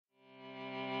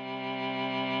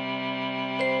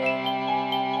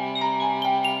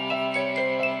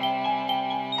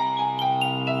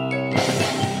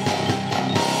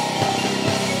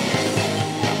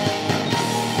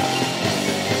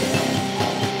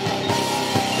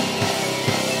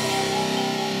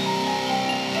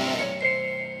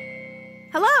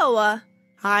Hello.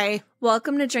 Hi.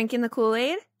 Welcome to Drinking the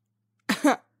Kool-Aid.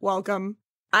 Welcome.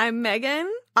 I'm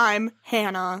Megan. I'm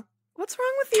Hannah. What's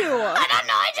wrong with you? I don't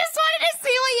know. I just wanted to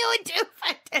see what you would do if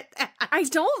I did that. I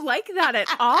don't like that at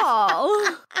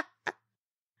all.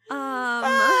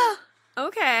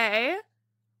 Okay.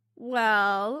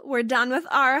 Well, we're done with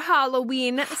our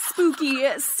Halloween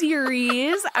spooky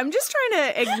series. I'm just trying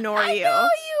to ignore you. I know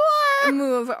you are.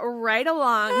 Move right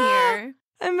along here.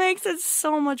 It makes it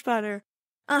so much better.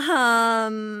 Yeah.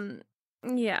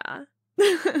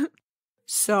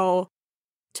 So,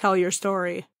 tell your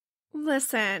story.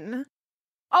 Listen.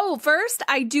 Oh, first,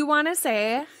 I do want to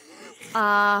say,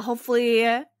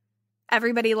 hopefully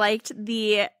everybody liked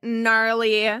the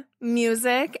gnarly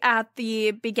music at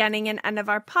the beginning and end of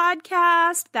our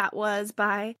podcast. That was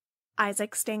by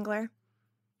Isaac Stangler.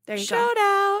 There you go. Shout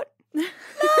out. Love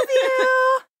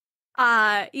you.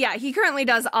 Yeah, he currently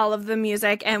does all of the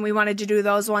music, and we wanted to do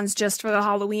those ones just for the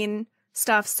Halloween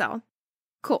stuff, so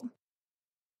cool.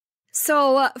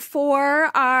 So for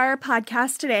our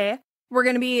podcast today, we're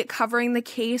going to be covering the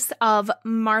case of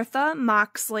Martha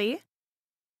Moxley.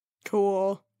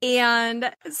 Cool.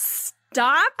 And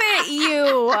stop it,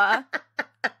 you!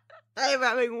 I'm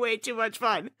having way too much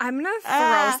fun. I'm going to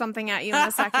throw something at you in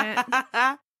a second.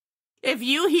 If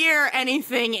you hear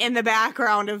anything in the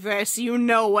background of this, you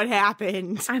know what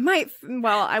happened.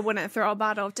 I wouldn't throw a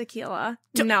bottle of tequila.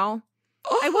 No,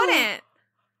 I wouldn't.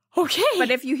 Okay.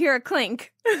 But if you hear a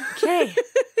clink. Okay.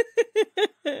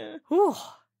 Ooh.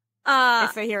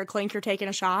 If I hear a clink, you're taking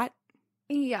a shot?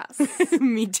 Yes.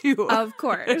 Me too. Of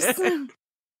course.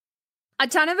 A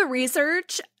ton of the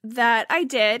research that I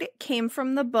did came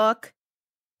from the book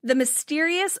The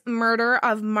Mysterious Murder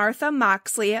of Martha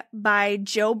Moxley by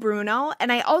Joe Bruno.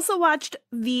 And I also watched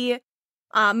the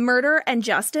Murder and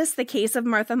Justice, the Case of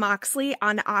Martha Moxley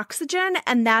on Oxygen.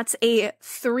 And that's a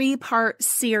 3-part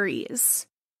series.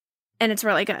 And it's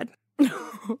really good.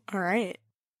 All right.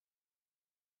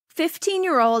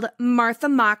 15-year-old Martha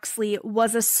Moxley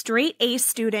was a straight-A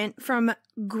student from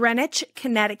Greenwich,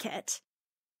 Connecticut.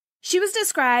 She was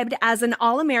described as an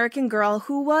all-American girl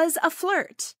who was a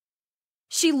flirt.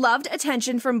 She loved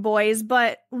attention from boys,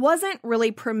 but wasn't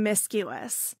really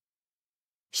promiscuous.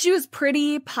 She was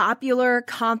pretty, popular,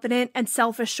 confident, and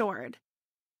self-assured.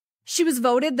 She was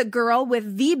voted the girl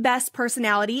with the best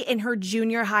personality in her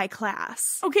junior high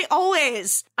class. Okay,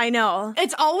 always. I know.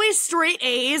 It's always straight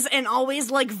A's and always,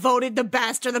 like, voted the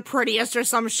best or the prettiest or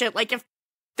some shit. Like,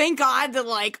 thank God that,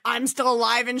 like, I'm still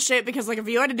alive and shit, because, like, if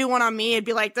you had to do one on me, it'd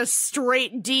be, like, the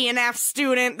straight D and F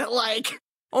student that, like,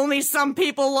 only some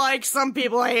people like, some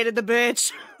people hated the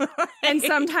bitch. And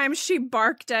sometimes she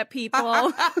barked at people.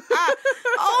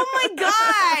 Oh my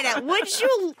God! Would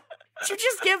you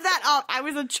just give that up? I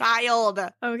was a child.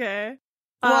 Okay.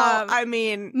 Well, I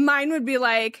mean, mine would be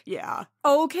like, yeah.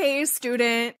 Okay,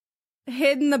 student,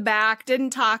 hid in the back, didn't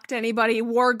talk to anybody,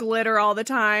 wore glitter all the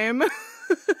time.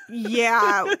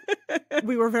 Yeah.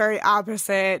 We were very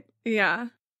opposite. Yeah.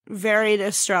 Very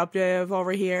disruptive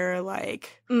over here.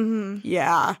 Like,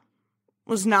 yeah.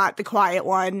 Was not the quiet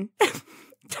one.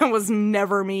 That was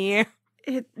never me.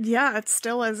 It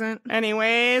still isn't.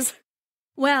 Anyways.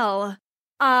 Well,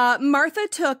 Martha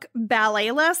took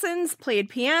ballet lessons, played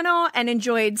piano, and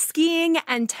enjoyed skiing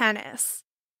and tennis.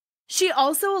 She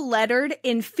also lettered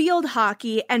in field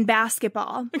hockey and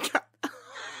basketball.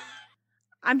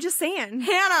 I'm just saying.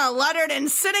 Hannah lettered in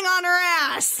sitting on her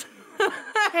ass.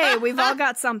 Hey, we've all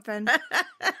got something.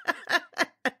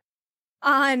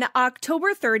 On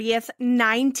October 30th,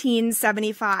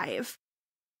 1975,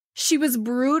 she was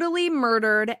brutally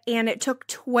murdered, and it took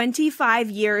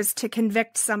 25 years to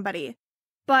convict somebody.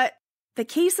 But the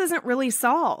case isn't really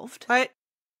solved. What?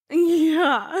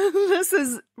 Yeah, this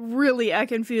is really a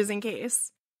confusing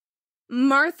case.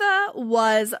 Martha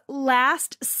was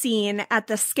last seen at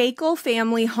the Skakel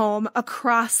family home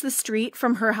across the street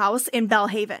from her house in Belle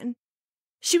Haven.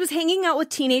 She was hanging out with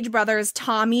teenage brothers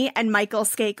Tommy and Michael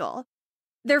Skakel.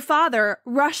 Their father,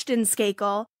 Rushton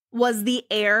Skakel, was the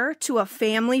heir to a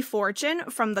family fortune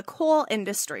from the coal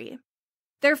industry.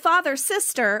 Their father's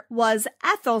sister was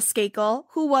Ethel Skakel,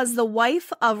 who was the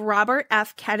wife of Robert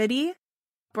F. Kennedy,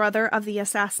 brother of the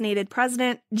assassinated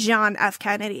president, John F.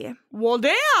 Kennedy. Well,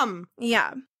 damn!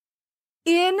 Yeah.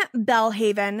 In Belle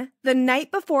Haven, the night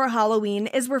before Halloween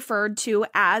is referred to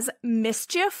as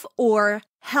Mischief or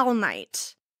Hell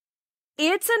Night.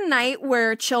 It's a night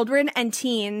where children and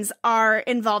teens are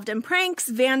involved in pranks,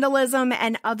 vandalism,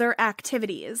 and other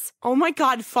activities. Oh my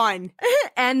God, fun.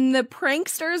 And the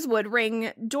pranksters would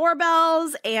ring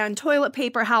doorbells and toilet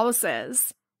paper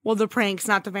houses. Well, the pranks,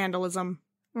 not the vandalism.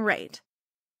 Right.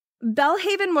 Belle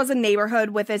Haven was a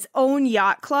neighborhood with its own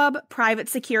yacht club, private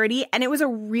security, and it was a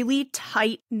really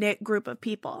tight-knit group of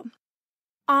people.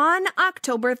 On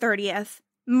October 30th,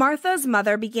 Martha's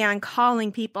mother began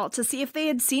calling people to see if they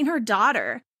had seen her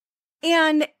daughter,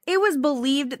 and it was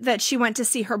believed that she went to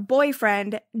see her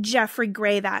boyfriend, Jeffrey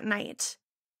Gray, that night.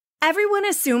 Everyone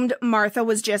assumed Martha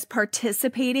was just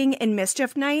participating in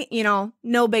Mischief Night,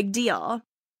 no big deal.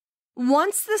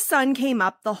 Once the sun came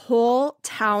up, the whole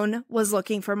town was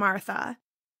looking for Martha.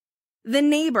 The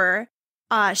neighbor,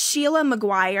 Sheila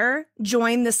McGuire,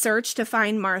 joined the search to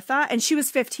find Martha, and she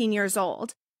was 15 years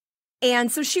old.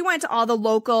 And so she went to all the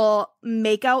local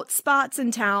makeout spots in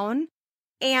town,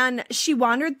 and she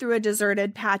wandered through a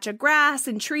deserted patch of grass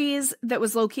and trees that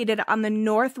was located on the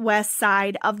northwest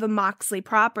side of the Moxley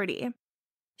property.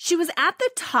 She was at the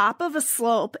top of a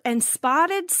slope and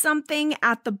spotted something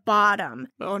at the bottom.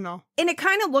 Oh, no. And it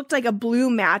kind of looked like a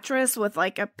blue mattress with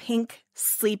like a pink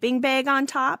sleeping bag on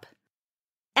top.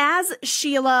 As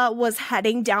Sheila was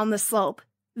heading down the slope,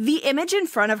 the image in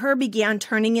front of her began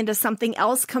turning into something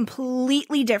else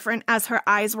completely different as her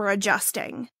eyes were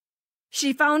adjusting.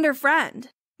 She found her friend,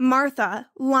 Martha,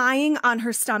 lying on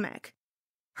her stomach.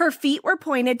 Her feet were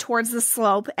pointed towards the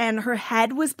slope and her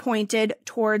head was pointed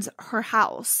towards her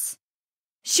house.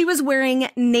 She was wearing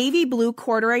navy blue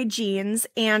corduroy jeans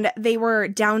and they were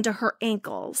down to her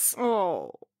ankles.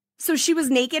 Oh. So she was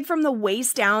naked from the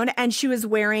waist down and she was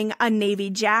wearing a navy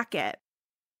jacket.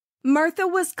 Martha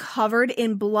was covered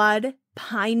in blood,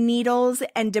 pine needles,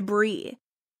 and debris.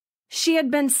 She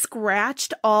had been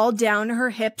scratched all down her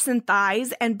hips and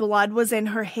thighs and blood was in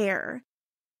her hair.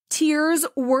 Tears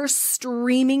were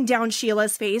streaming down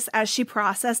Sheila's face as she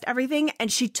processed everything, and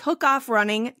she took off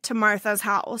running to Martha's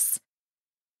house.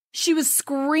 She was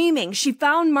screaming. She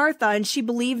found Martha, and she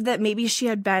believed that maybe she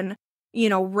had been,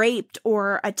 raped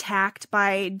or attacked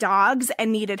by dogs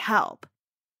and needed help.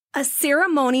 A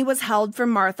ceremony was held for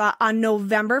Martha on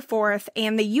November 4th,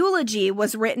 and the eulogy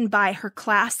was written by her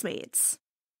classmates.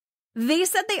 They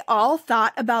said they all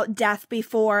thought about death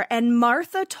before, and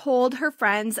Martha told her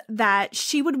friends that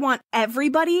she would want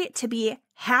everybody to be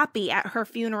happy at her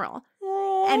funeral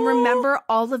and remember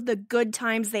all of the good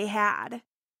times they had.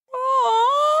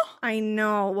 Aww. I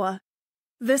know.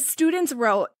 The students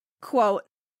wrote, quote,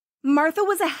 Martha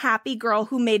was a happy girl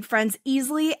who made friends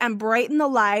easily and brightened the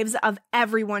lives of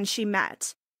everyone she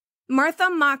met. Martha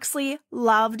Moxley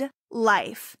loved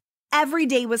life. Every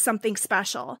day was something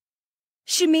special.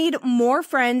 She made more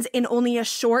friends in only a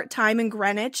short time in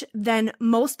Greenwich than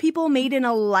most people made in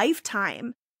a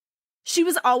lifetime. She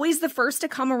was always the first to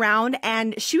come around,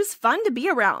 and she was fun to be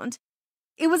around.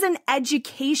 It was an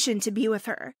education to be with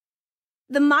her.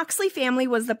 The Moxley family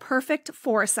was the perfect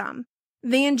foursome.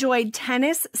 They enjoyed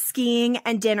tennis, skiing,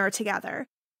 and dinner together.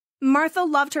 Martha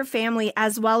loved her family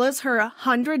as well as her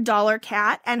 $100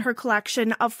 cat and her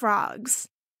collection of frogs.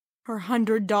 Her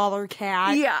 $100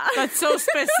 cat. Yeah. That's so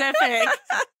specific.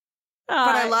 But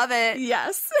I love it.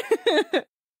 Yes.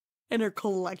 And her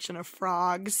collection of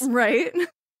frogs. Right.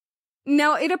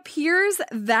 Now, it appears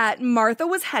that Martha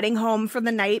was heading home for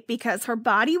the night because her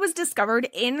body was discovered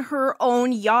in her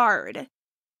own yard.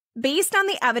 Based on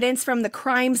the evidence from the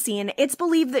crime scene, it's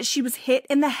believed that she was hit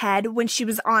in the head when she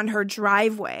was on her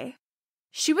driveway.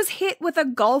 She was hit with a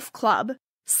golf club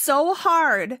so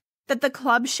hard that the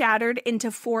club shattered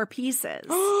into 4 pieces.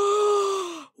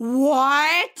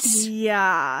 What?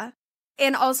 Yeah.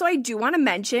 And also, I do want to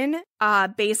mention,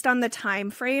 based on the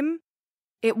time frame,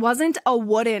 it wasn't a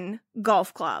wooden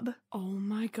golf club. Oh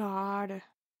my God.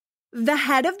 The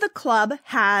head of the club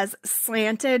has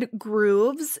slanted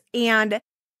grooves, and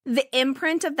the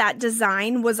imprint of that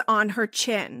design was on her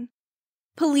chin.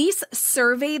 Police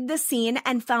surveyed the scene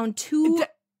and found 2...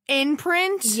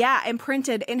 Imprint? Yeah,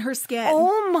 imprinted in her skin.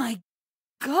 Oh my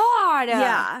God.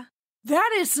 Yeah.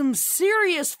 That is some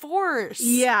serious force.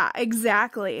 Yeah,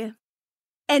 exactly.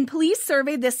 And police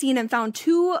surveyed the scene and found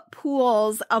 2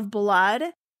 pools of blood,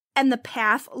 and the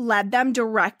path led them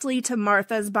directly to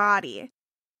Martha's body.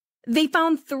 They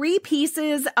found 3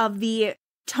 pieces of the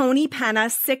Tony Penna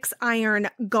 6-iron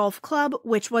golf club,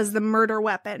 which was the murder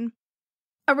weapon.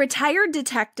 A retired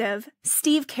detective,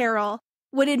 Steve Carroll,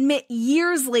 would admit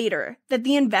years later that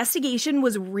the investigation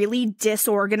was really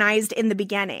disorganized in the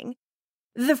beginning.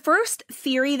 The first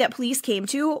theory that police came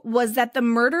to was that the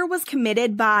murder was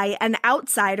committed by an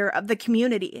outsider of the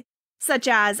community, such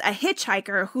as a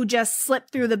hitchhiker who just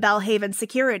slipped through the Belle Haven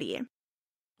security.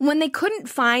 When they couldn't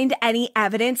find any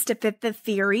evidence to fit the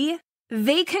theory,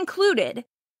 they concluded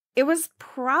it was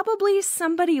probably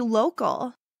somebody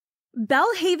local.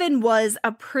 Belle Haven was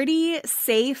a pretty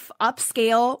safe,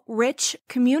 upscale, rich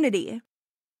community.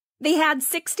 They had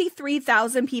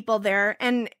 63,000 people there,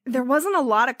 and there wasn't a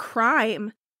lot of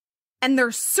crime. And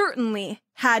there certainly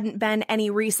hadn't been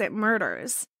any recent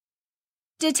murders.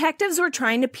 Detectives were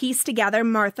trying to piece together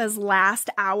Martha's last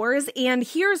hours, and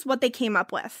here's what they came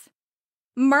up with.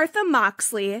 Martha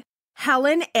Moxley,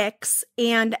 Helen Ix,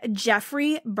 and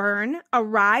Jeffrey Byrne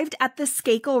arrived at the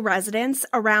Skakel residence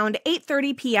around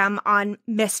 8:30 p.m. on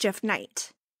Mischief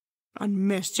Night. On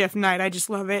Mischief Night, I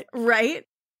just love it. Right?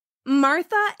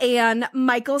 Martha and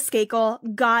Michael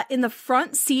Skakel got in the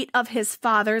front seat of his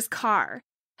father's car.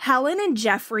 Helen and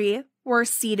Jeffrey were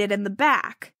seated in the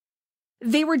back.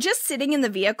 They were just sitting in the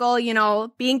vehicle,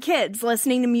 being kids,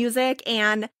 listening to music,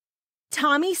 and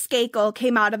Tommy Skakel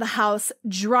came out of the house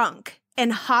drunk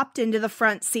and hopped into the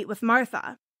front seat with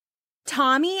Martha.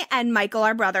 Tommy and Michael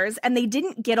are brothers, and they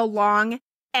didn't get along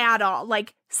at all,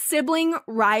 like sibling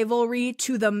rivalry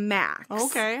to the max.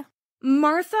 Okay.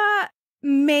 Martha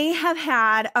may have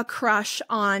had a crush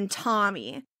on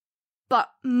Tommy, but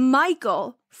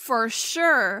Michael for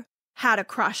sure had a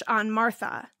crush on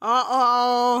Martha.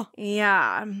 Uh-oh.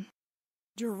 Yeah.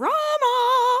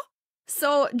 Drama.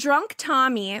 So drunk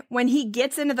Tommy, when he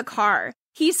gets into the car,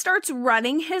 he starts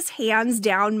running his hands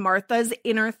down Martha's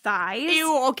inner thighs.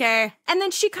 Ew, okay. And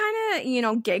then she kind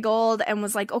of, giggled and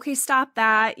was like, okay, stop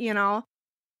that, No,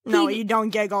 you don't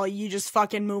giggle. You just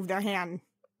fucking move their hand.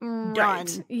 Right. Done.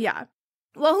 Yeah.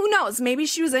 Well, who knows? Maybe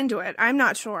she was into it. I'm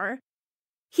not sure.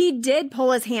 He did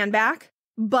pull his hand back,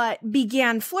 but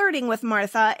began flirting with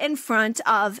Martha in front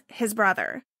of his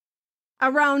brother.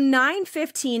 Around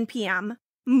 9:15 p.m.,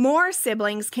 more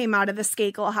siblings came out of the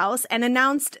Skakel house and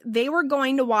announced they were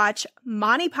going to watch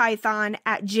Monty Python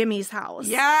at Jimmy's house.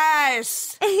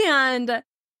 Yes! And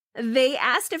they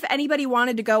asked if anybody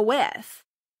wanted to go with.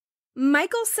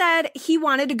 Michael said he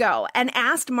wanted to go and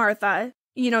asked Martha,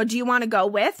 do you want to go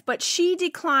with? But she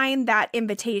declined that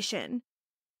invitation.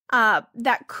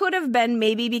 That could have been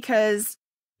maybe because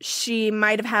she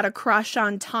might have had a crush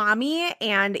on Tommy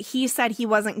and he said he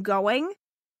wasn't going,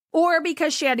 or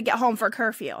because she had to get home for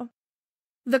curfew.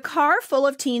 The car full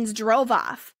of teens drove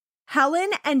off.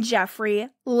 Helen and Jeffrey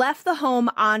left the home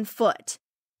on foot,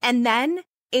 and then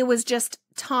it was just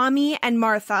Tommy and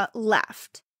Martha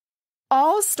left.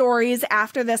 All stories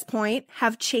after this point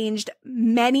have changed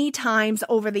many times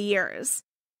over the years.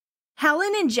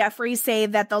 Helen and Jeffrey say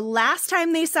that the last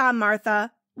time they saw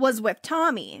Martha was with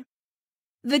Tommy.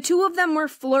 The two of them were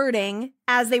flirting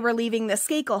as they were leaving the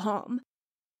Skakel home.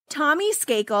 Tommy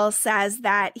Skakel says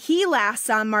that he last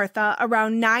saw Martha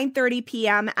around 9:30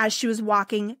 p.m. as she was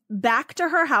walking back to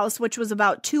her house, which was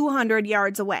about 200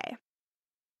 yards away.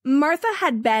 Martha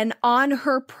had been on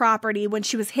her property when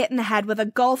she was hit in the head with a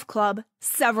golf club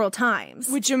several times.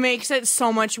 Which makes it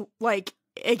so much,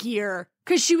 ickier.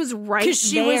 Because she was right there. Because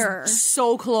she was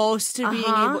so close to being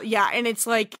able... Yeah, and it's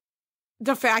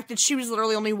the fact that she was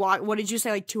literally only what did you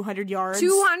say, 200 yards?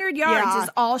 200 yards is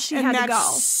all she had to go. And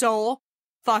that's so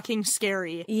fucking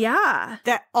scary. Yeah.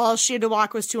 That all she had to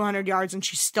walk was 200 yards and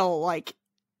she still,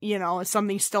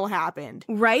 something still happened.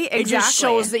 Right, exactly. It just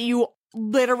shows that you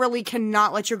literally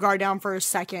cannot let your guard down for a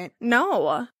second.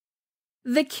 No.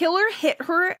 The killer hit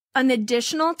her an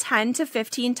additional 10 to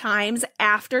 15 times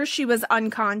after she was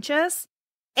unconscious,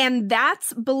 and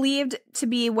that's believed to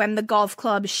be when the golf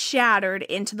club shattered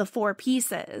into the 4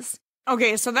 pieces.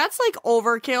 Okay, so that's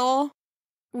overkill.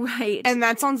 Right. And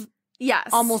that sounds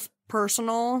almost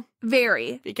personal.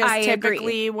 Very. Because I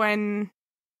typically agree. when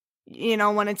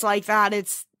it's like that,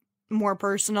 it's more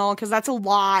personal, because that's a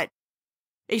lot,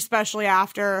 especially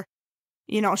after,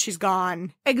 she's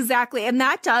gone. Exactly. And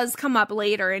that does come up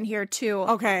later in here too.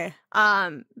 Okay.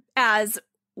 As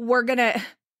I'm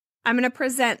going to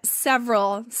present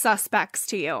several suspects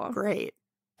to you. Great.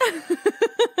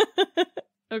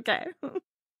 Okay.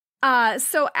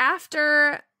 So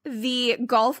after the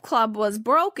golf club was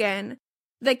broken,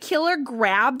 the killer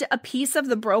grabbed a piece of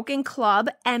the broken club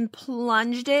and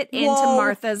plunged it into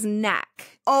Martha's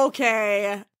neck.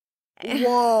 Okay.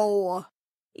 Whoa.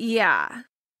 Yeah.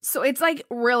 So it's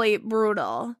really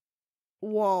brutal.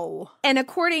 Whoa. And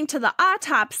according to the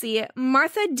autopsy,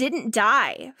 Martha didn't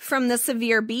die from the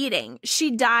severe beating. She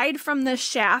died from the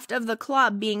shaft of the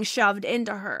club being shoved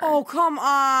into her. Oh, come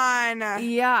on.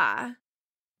 Yeah.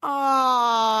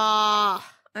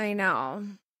 Ah. I know.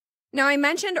 Now, I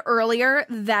mentioned earlier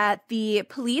that the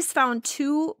police found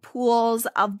 2 pools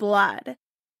of blood.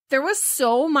 There was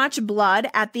so much blood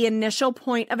at the initial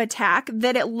point of attack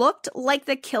that it looked like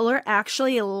the killer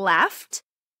actually left,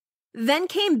 then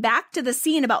came back to the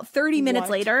scene about 30 minutes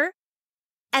later,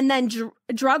 and then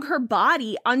drug her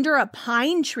body under a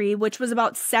pine tree, which was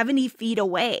about 70 feet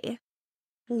away.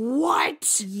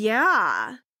 What?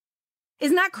 Yeah.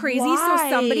 Isn't that crazy? Why? So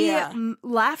somebody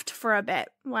left for a bit.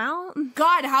 Well,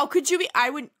 God, how could you be?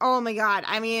 Oh my God.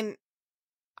 I mean,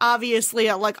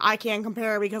 obviously, like, I can't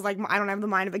compare because, like, I don't have the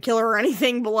mind of a killer or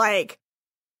anything, but, like,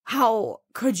 how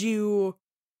could you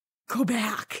go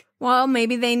back? well,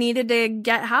 maybe they needed to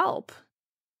get help.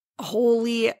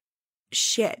 Holy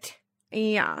shit.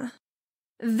 Yeah.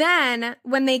 Then,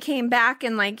 when they came back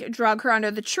and, like, drug her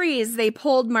under the trees, they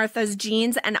pulled Martha's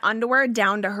jeans and underwear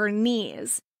down to her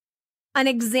knees. An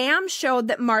exam showed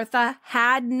that Martha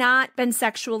had not been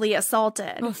sexually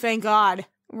assaulted. Oh, thank God.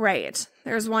 Right.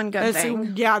 There's one good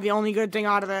thing. Yeah, the only good thing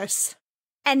out of this.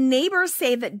 And neighbors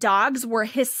say that dogs were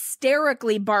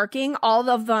hysterically barking, all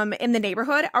of them in the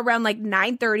neighborhood, around like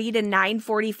 9:30 to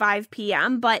 9:45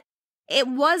 p.m., but it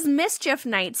was Mischief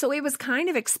Night, so it was kind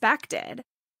of expected.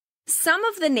 Some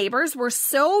of the neighbors were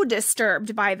so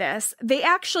disturbed by this, they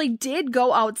actually did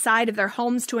go outside of their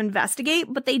homes to investigate,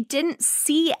 but they didn't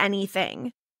see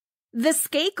anything. The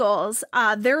Skakels,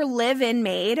 their live-in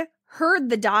maid, heard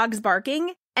the dogs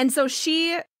barking, and so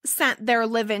she sent their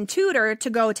live-in tutor to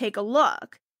go take a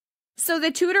look. So the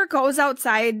tutor goes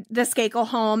outside the Skakel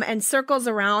home and circles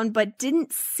around, but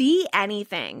didn't see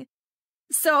anything.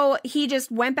 So he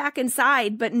just went back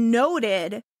inside, but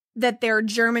noted that their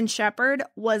German Shepherd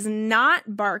was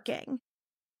not barking.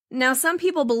 Now, some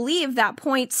people believe that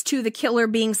points to the killer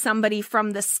being somebody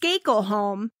from the Skakel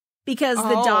home because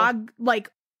the dog, like,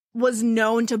 was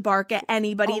known to bark at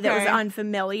anybody that was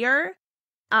unfamiliar.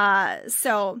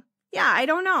 So, yeah, I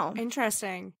don't know.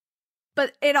 Interesting.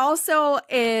 But it also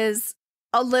is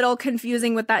a little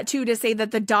confusing with that, too, to say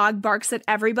that the dog barks at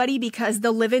everybody because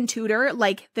the live-in tutor,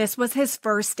 like, this was his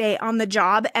first day on the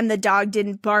job and the dog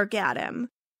didn't bark at him.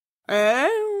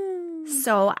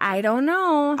 So, I don't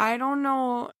know. I don't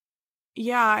know.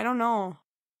 Yeah, I don't know.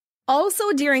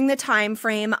 Also, during the time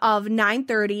frame of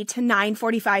 9:30 to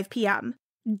 9:45 p.m.,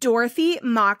 Dorothy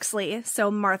Moxley,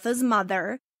 so Martha's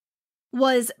mother,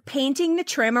 was painting the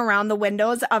trim around the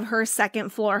windows of her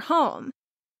second-floor home.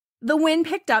 The wind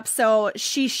picked up, so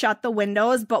she shut the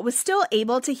windows, but was still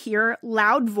able to hear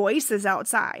loud voices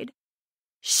outside.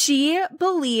 She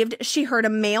believed she heard a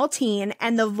male teen,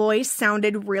 and the voice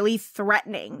sounded really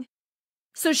threatening.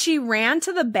 So she ran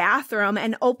to the bathroom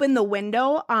and opened the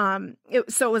window,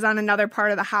 so it was on another part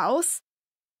of the house,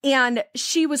 and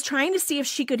she was trying to see if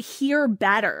she could hear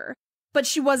better, but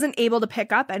she wasn't able to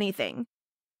pick up anything.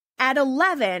 At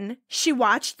 11, she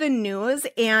watched the news,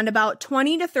 and about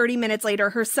 20 to 30 minutes later,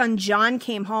 her son John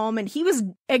came home, and he was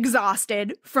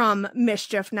exhausted from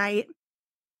Mischief Night.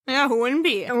 Yeah, who wouldn't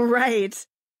be? Right.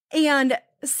 And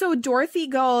so Dorothy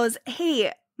goes,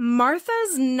 hey,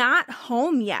 Martha's not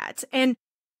home yet. And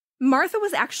Martha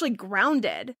was actually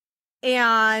grounded.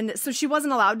 And so she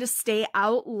wasn't allowed to stay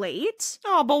out late.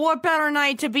 Oh, but what better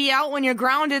night to be out when you're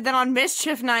grounded than on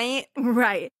Mischief Night?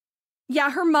 Right.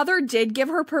 Yeah, her mother did give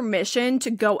her permission to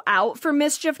go out for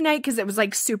Mischief Night because it was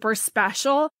like super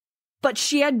special. But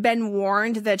she had been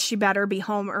warned that she better be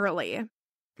home early.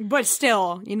 But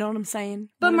still, you know what I'm saying?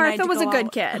 But Martha was a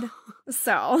good kid.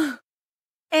 So,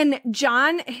 and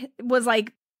John was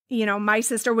like, you know, my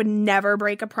sister would never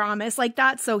break a promise like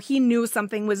that. So he knew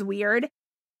something was weird.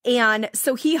 And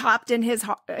so he hopped in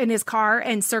his car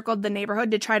and circled the neighborhood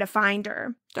to try to find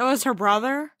her. That was her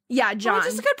brother? Yeah, John. Oh,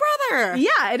 just a good brother.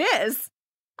 Yeah, it is.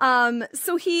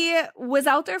 So he was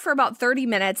out there for about 30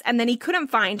 minutes and then he couldn't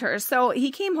find her. So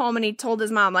he came home and he told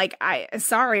his mom, like,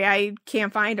 sorry, I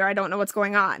can't find her. I don't know what's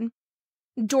going on.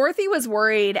 Dorothy was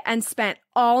worried and spent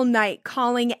all night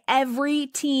calling every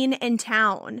teen in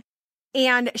town.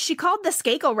 And she called the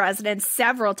Skakel residents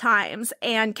several times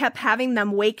and kept having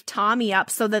them wake Tommy up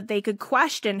so that they could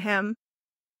question him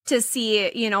to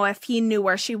see, you know, if he knew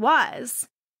where she was.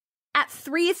 At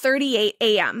 3:38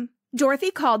 a.m.,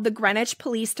 Dorothy called the Greenwich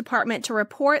Police Department to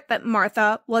report that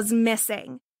Martha was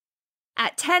missing.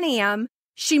 At 10 a.m.,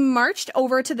 she marched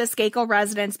over to the Skakel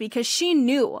residence because she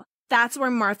knew that's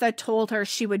where Martha told her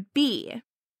she would be.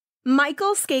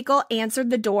 Michael Skakel answered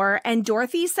the door, and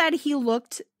Dorothy said he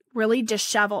looked really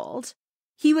disheveled.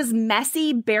 He was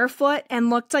messy, barefoot, and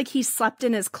looked like he slept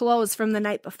in his clothes from the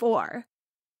night before.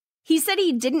 He said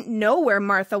he didn't know where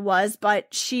Martha was,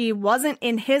 but she wasn't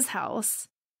in his house.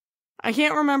 I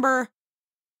can't remember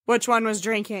which one was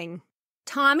drinking.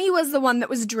 Tommy was the one that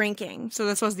was drinking. So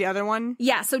this was the other one?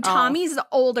 Yeah, so Tommy's the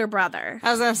older brother.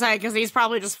 I was going to say, because he's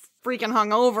probably just freaking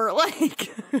hungover,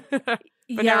 like. But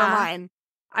yeah. Never mind.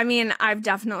 I mean, I've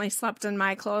definitely slept in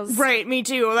my clothes. Right, me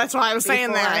too. That's why I was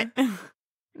saying that.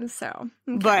 So.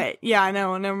 Okay. But, yeah,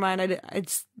 no, never mind.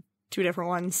 It's two different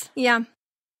ones. Yeah.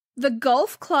 The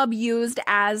golf club used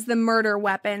as the murder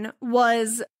weapon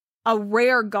was a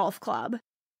rare golf club.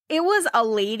 It was a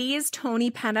lady's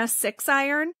Tony Penna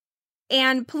 6-iron,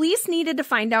 and police needed to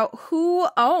find out who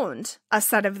owned a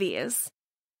set of these.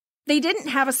 They didn't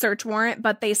have a search warrant,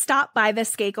 but they stopped by the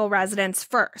Skakel residence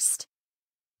first.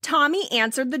 Tommy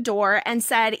answered the door and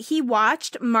said he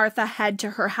watched Martha head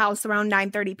to her house around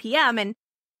 9:30 p.m., and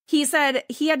he said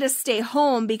he had to stay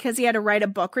home because he had to write a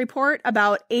book report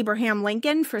about Abraham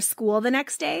Lincoln for school the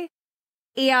next day.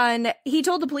 And he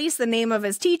told the police the name of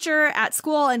his teacher at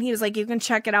school, and he was like, you can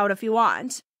check it out if you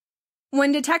want.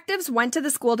 When detectives went to the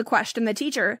school to question the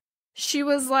teacher, she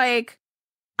was like,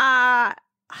 hi,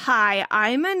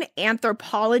 I'm an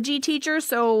anthropology teacher,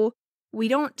 so we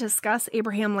don't discuss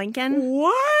Abraham Lincoln.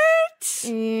 What?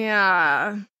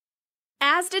 Yeah.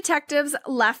 As detectives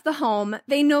left the home,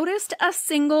 they noticed a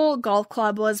single golf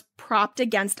club was propped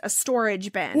against a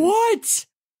storage bin. What?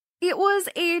 It was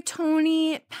a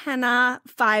Tony Penna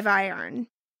 5-iron.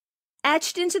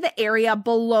 Etched into the area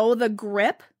below the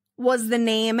grip was the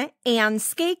name Ann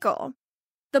Skakel.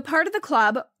 The part of the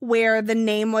club where the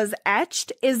name was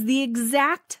etched is the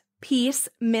exact piece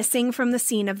missing from the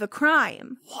scene of the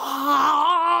crime.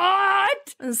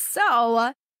 What?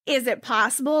 So, is it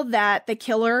possible that the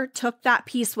killer took that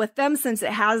piece with them since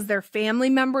it has their family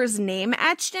member's name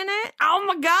etched in it? Oh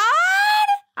my God!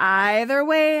 Either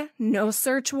way, no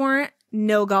search warrant,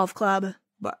 no golf club.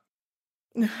 But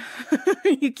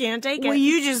you can't take it. Well,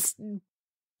 you just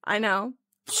I know.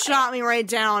 shot me right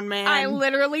down, man. I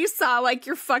literally saw like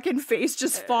your fucking face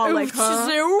just fall like, huh?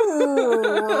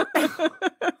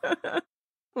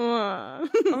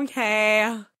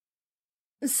 Okay.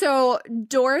 So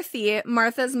Dorothy,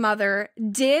 Martha's mother,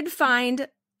 did find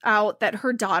out that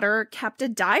her daughter kept a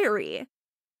diary.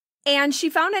 And she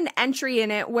found an entry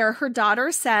in it where her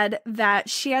daughter said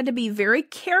that she had to be very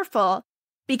careful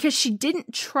because she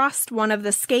didn't trust one of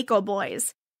the Skakel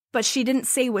boys, but she didn't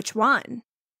say which one.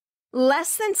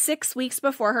 Less than 6 weeks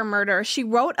before her murder, she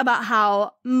wrote about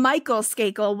how Michael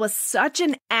Skakel was such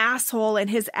an asshole in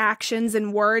his actions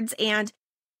and words, and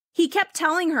he kept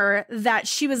telling her that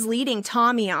she was leading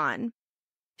Tommy on.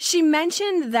 She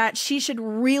mentioned that she should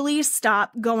really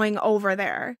stop going over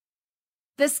there.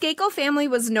 The Skakel family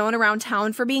was known around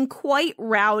town for being quite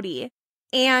rowdy,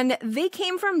 and they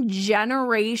came from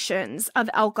generations of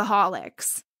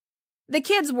alcoholics. The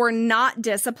kids were not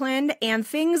disciplined, and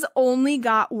things only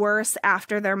got worse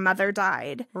after their mother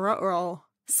died. Ruh-roh.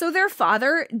 So their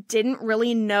father didn't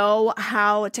really know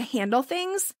how to handle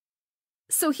things.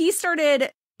 So he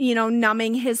started,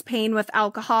 numbing his pain with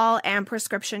alcohol and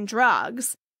prescription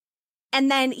drugs.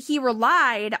 And then he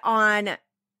relied on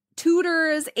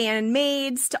tutors and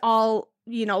maids to all,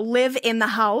 live in the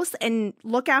house and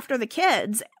look after the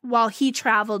kids while he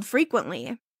traveled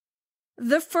frequently.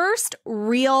 The first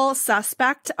real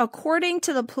suspect, according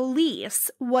to the police,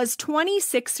 was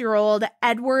 26-year-old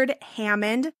Edward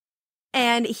Hammond,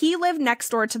 and he lived next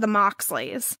door to the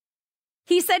Moxleys.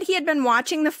 He said he had been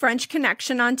watching The French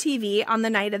Connection on TV on the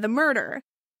night of the murder.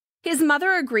 His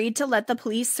mother agreed to let the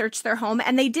police search their home,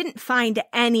 and they didn't find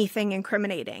anything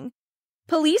incriminating.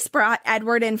 Police brought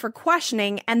Edward in for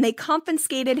questioning, and they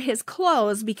confiscated his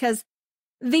clothes because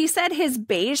they said his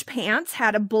beige pants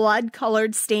had a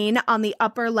blood-colored stain on the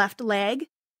upper left leg.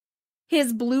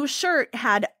 His blue shirt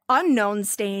had unknown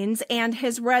stains, and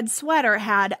his red sweater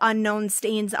had unknown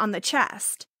stains on the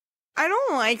chest. I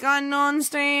don't like unknown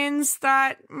stains.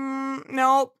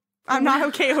 Nope. I'm not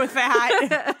okay with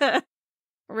that.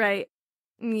 Right.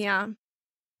 Yeah.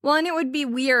 Well, and it would be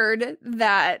weird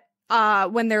that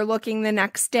when they're looking the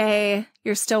next day,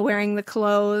 you're still wearing the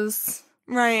clothes.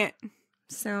 Right.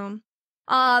 So,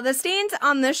 the stains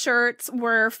on the shirts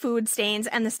were food stains,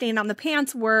 and the stain on the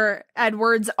pants were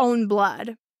Edward's own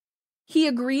blood. He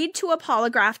agreed to a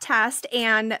polygraph test,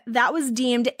 and that was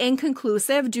deemed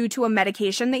inconclusive due to a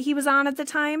medication that he was on at the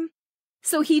time.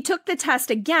 So he took the test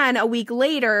again a week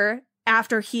later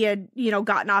after he had,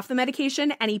 gotten off the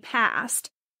medication, and he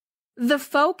passed. The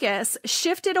focus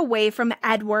shifted away from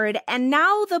Edward, and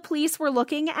now the police were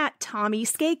looking at Tommy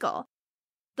Skakel,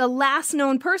 the last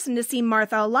known person to see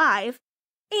Martha alive,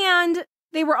 and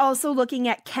they were also looking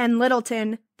at Ken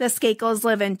Littleton, the Skakels'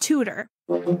 live-in tutor.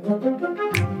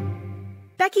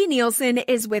 Becky Nielsen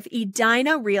is with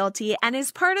Edina Realty and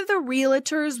is part of the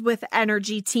Realtors with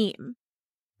Energy team.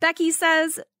 Becky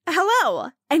says, hello,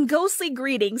 and ghostly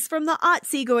greetings from the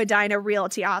Otsego Edina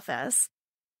Realty office.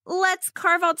 Let's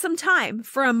carve out some time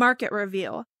for a market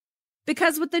review.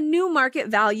 Because with the new market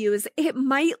values, it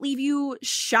might leave you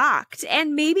shocked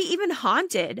and maybe even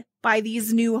haunted by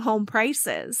these new home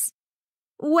prices.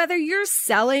 Whether you're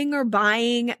selling or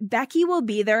buying, Becky will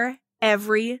be there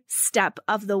every step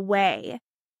of the way.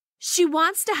 She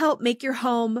wants to help make your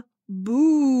home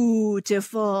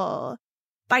beautiful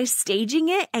by staging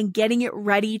it and getting it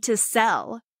ready to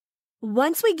sell.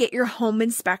 Once we get your home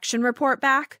inspection report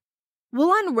back,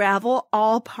 we'll unravel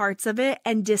all parts of it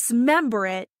and dismember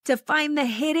it to find the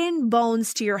hidden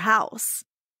bones to your house.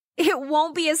 It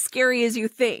won't be as scary as you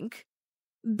think.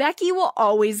 Becky will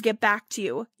always get back to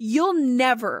you. You'll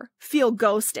never feel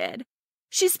ghosted.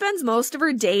 She spends most of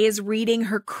her days reading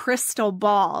her crystal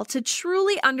ball to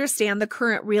truly understand the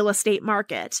current real estate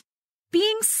market.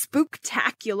 Being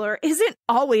spooktacular isn't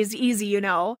always easy, you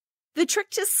know. The trick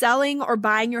to selling or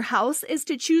buying your house is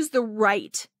to choose the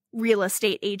right real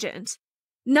estate agent.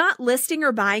 Not listing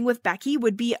or buying with Becky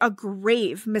would be a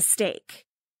grave mistake.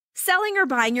 Selling or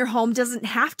buying your home doesn't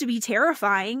have to be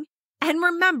terrifying. And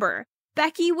remember,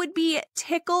 Becky would be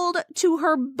tickled to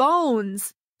her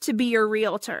bones to be your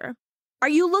realtor. Are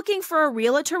you looking for a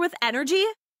realtor with energy?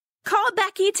 Call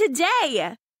Becky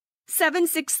today.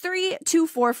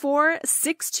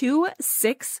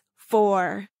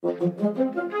 763-244-6264.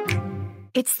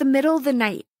 It's the middle of the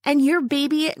night and your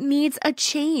baby needs a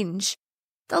change.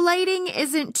 The lighting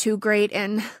isn't too great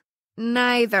and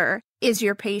neither is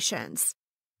your patience.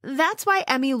 That's why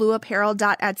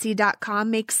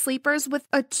emmylouapparel.etsy.com makes sleepers with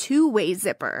a two-way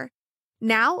zipper.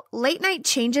 Now, late night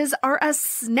changes are a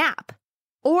snap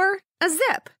or a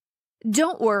zip.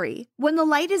 Don't worry, when the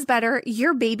light is better,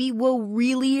 your baby will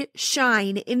really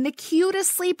shine in the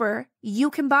cutest sleeper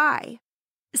you can buy.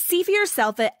 See for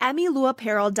yourself at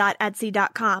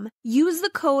emmylouapparel.etsy.com. Use the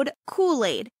code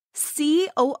Kool-Aid,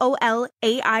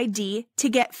 COOLAID, to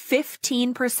get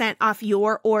 15% off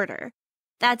your order.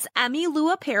 That's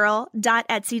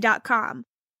emmylouapparel.etsy.com.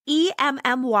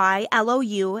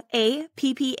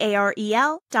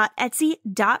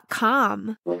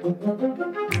 emmylouapparel.etsy.com.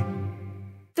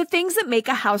 The things that make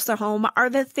a house a home are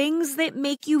the things that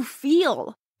make you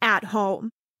feel at home.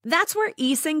 That's where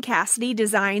Eason Cassidy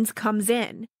Designs comes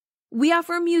in. We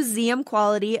offer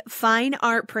museum-quality, fine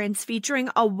art prints featuring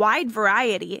a wide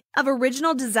variety of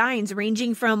original designs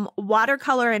ranging from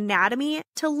watercolor anatomy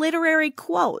to literary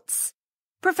quotes.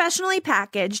 Professionally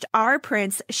packaged, our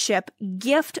prints ship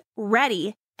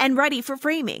gift-ready and ready for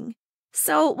framing.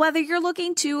 So whether you're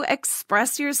looking to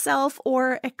express yourself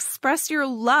or express your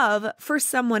love for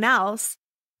someone else,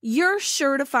 you're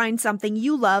sure to find something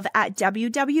you love at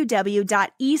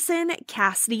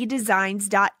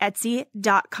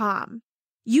www.easoncassidydesigns.etsy.com.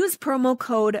 Use promo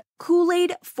code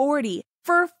Kool-Aid40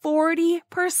 for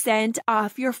 40%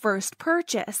 off your first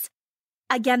purchase.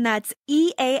 Again, that's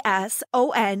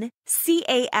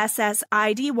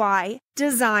EASONCASSIDY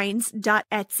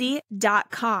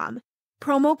designs.etsy.com.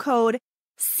 Promo code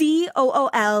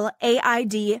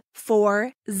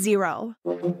COOLAID40.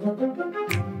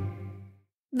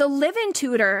 The live-in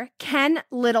tutor, Ken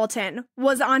Littleton,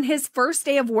 was on his first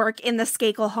day of work in the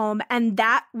Skakel home, and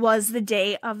that was the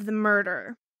day of the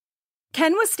murder.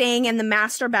 Ken was staying in the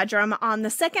master bedroom on the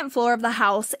second floor of the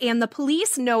house, and the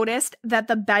police noticed that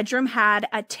the bedroom had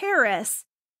a terrace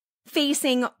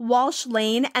facing Walsh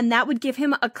Lane, and that would give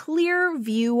him a clear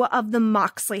view of the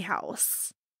Moxley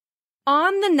house.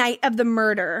 On the night of the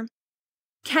murder,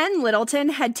 Ken Littleton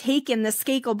had taken the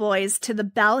Skakel boys to the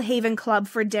Belle Haven club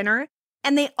for dinner,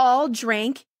 and they all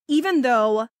drank, even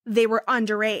though they were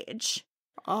underage.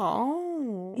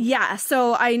 Oh. Yeah,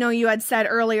 so I know you had said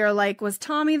earlier, like, was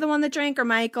Tommy the one that drank or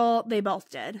Michael? They both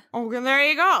did. Okay, there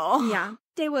you go. Yeah,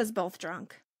 they was both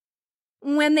drunk.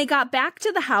 When they got back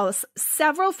to the house,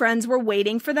 several friends were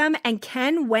waiting for them, and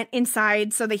Ken went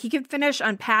inside so that he could finish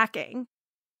unpacking.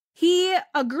 He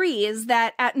agrees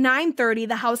that at 9:30,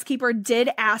 the housekeeper did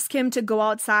ask him to go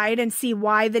outside and see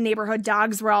why the neighborhood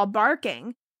dogs were all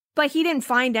barking, but he didn't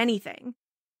find anything.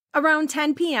 Around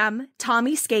 10 p.m.,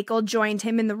 Tommy Skakel joined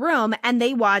him in the room, and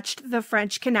they watched The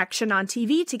French Connection on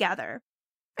TV together.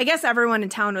 I guess everyone in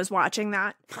town was watching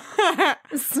that.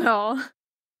 So,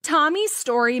 Tommy's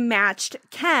story matched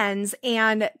Ken's,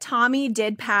 and Tommy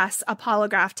did pass a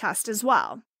polygraph test as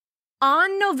well.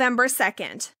 On November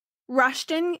 2nd,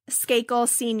 Rushton Skakel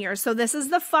Sr., so this is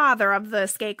the father of the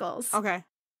Skakels. Okay.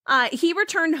 He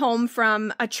returned home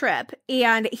from a trip,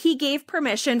 and he gave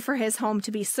permission for his home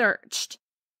to be searched.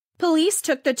 Police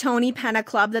took the Tony Penna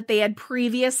Club that they had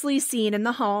previously seen in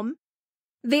the home.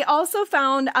 They also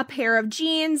found a pair of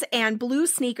jeans and blue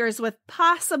sneakers with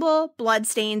possible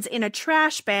bloodstains in a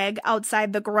trash bag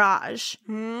outside the garage.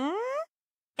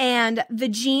 And the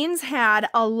jeans had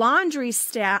a laundry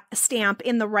stamp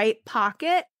in the right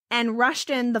pocket, and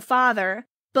Rushton, the father,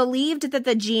 believed that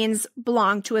the jeans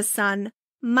belonged to his son,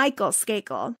 Michael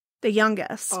Skakel, the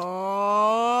youngest.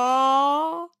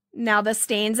 Oh. Now, the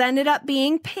stains ended up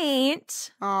being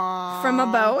paint from a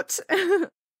boat.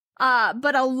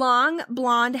 But a long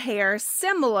blonde hair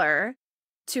similar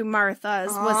to Martha's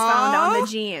was found on the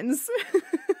jeans.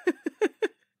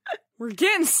 We're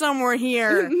getting somewhere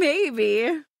here.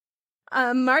 Maybe.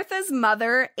 Martha's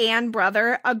mother and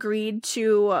brother agreed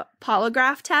to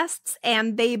polygraph tests,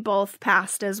 and they both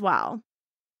passed as well.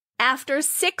 After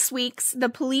 6 weeks, the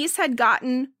police had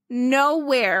gotten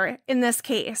nowhere in this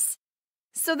case.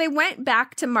 So they went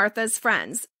back to Martha's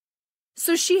friends.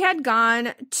 So she had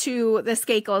gone to the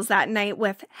Skakels that night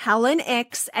with Helen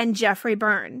Ix and Jeffrey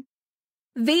Byrne.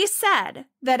 They said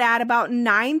that at about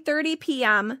 9:30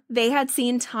 p.m., they had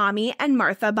seen Tommy and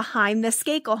Martha behind the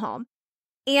Skakel home.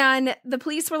 And the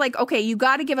police were like, okay, you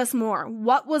got to give us more.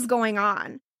 What was going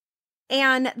on?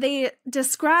 And they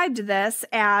described this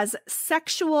as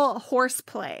sexual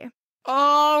horseplay.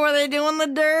 Oh, were they doing the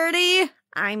dirty?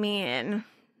 I mean,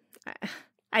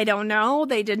 I don't know.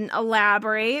 They didn't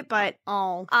elaborate, but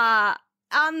on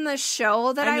the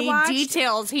show that I watched,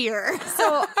 details here.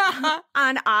 So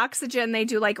on Oxygen, they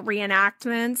do like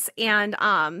reenactments,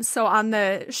 and so on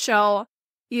the show,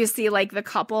 you see like the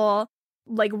couple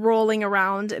like rolling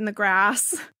around in the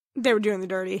grass. They were doing the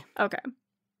dirty. Okay.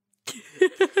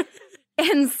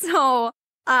 And so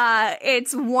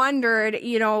it's wondered,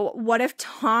 what if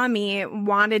Tommy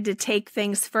wanted to take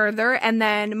things further and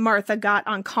then Martha got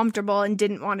uncomfortable and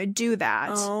didn't want to do that?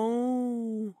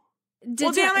 Oh.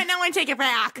 Well, damn it, now I take it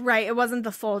back. Right, it wasn't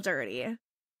the full dirty. It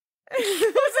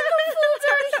wasn't the full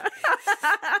dirty.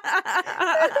 Oh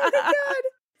my God.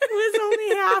 It was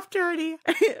only half dirty.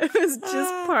 It was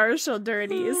just partial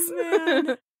dirties.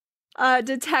 Oh, man.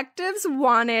 Detectives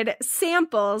wanted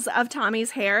samples of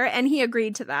Tommy's hair, and he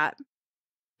agreed to that.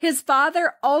 His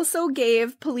father also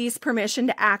gave police permission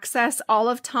to access all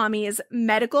of Tommy's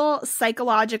medical,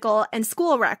 psychological, and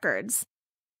school records.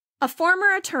 A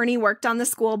former attorney worked on the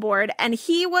school board, and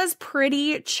he was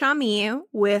pretty chummy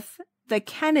with the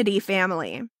Kennedy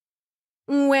family.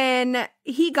 When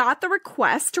he got the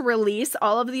request to release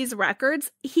all of these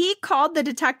records, he called the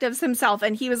detectives himself,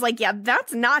 and he was like, yeah,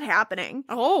 that's not happening.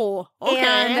 Oh, okay.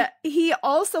 And he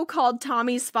also called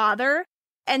Tommy's father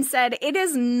and said, it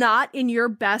is not in your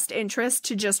best interest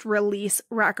to just release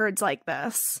records like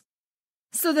this.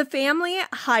 So the family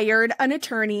hired an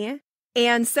attorney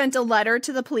and sent a letter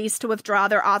to the police to withdraw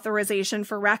their authorization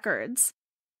for records.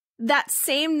 That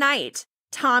same night,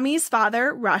 Tommy's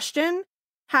father, Rushton,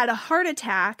 had a heart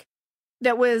attack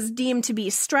that was deemed to be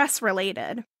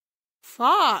stress-related.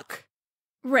 Fuck.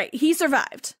 Right, he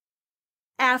survived.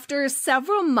 After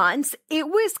several months, it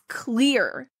was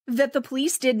clear that the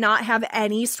police did not have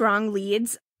any strong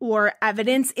leads or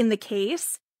evidence in the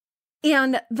case,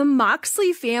 and the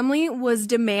Moxley family was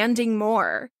demanding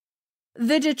more.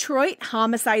 The Detroit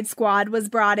Homicide Squad was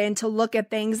brought in to look at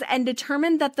things and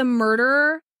determined that the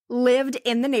murderer lived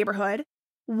in the neighborhood,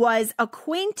 was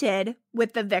acquainted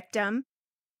with the victim,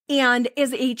 and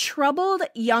is a troubled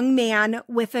young man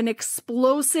with an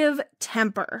explosive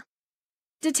temper.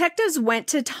 Detectives went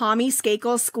to Tommy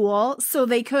Skakel's school so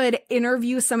they could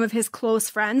interview some of his close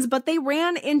friends, but they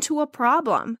ran into a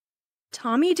problem.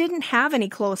 Tommy didn't have any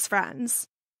close friends.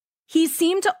 He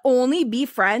seemed to only be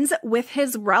friends with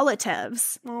his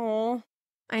relatives. Oh,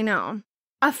 I know.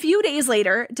 A few days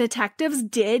later, detectives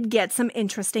did get some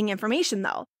interesting information,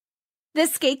 though. The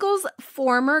Skakel's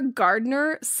former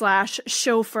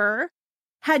gardener/chauffeur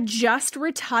had just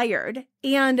retired,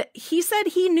 and he said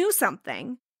he knew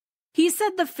something. He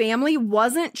said the family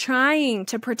wasn't trying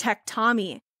to protect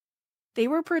Tommy. They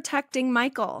were protecting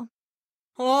Michael.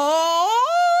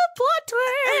 Oh, plot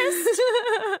twist!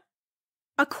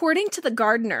 According to the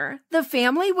gardener, the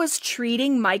family was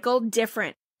treating Michael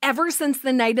different ever since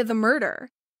the night of the murder.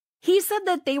 He said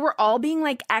that they were all being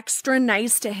like extra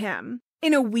nice to him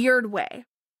in a weird way.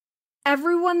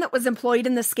 Everyone that was employed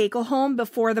in the Skakel home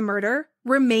before the murder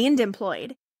remained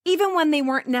employed, even when they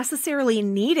weren't necessarily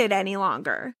needed any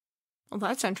longer. Well,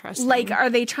 that's interesting. Like, are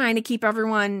they trying to keep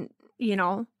everyone,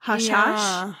 hush-hush?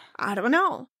 Yeah. I don't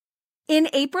know. In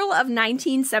April of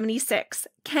 1976,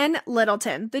 Ken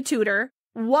Littleton, the tutor,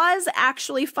 was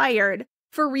actually fired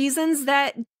for reasons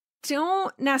that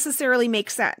don't necessarily make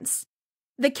sense.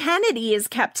 The Kennedys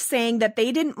kept saying that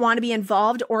they didn't want to be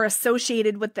involved or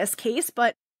associated with this case,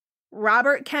 but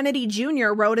Robert Kennedy Jr.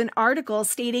 wrote an article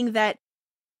stating that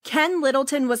Ken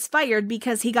Littleton was fired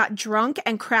because he got drunk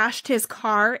and crashed his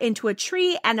car into a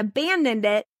tree and abandoned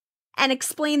it, and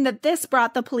explained that this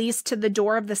brought the police to the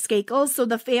door of the Skakels, so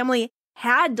the family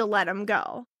had to let him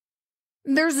go.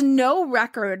 There's no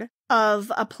record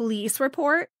of a police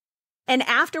report, and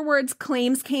afterwards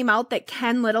claims came out that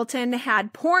Ken Littleton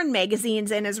had porn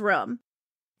magazines in his room.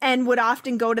 and would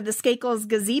often go to the Skakel's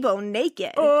gazebo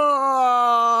naked.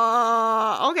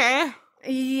 Oh, okay.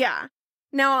 Yeah.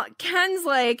 Now, Ken's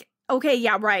like, okay,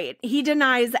 yeah, right. He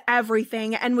denies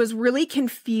everything and was really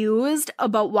confused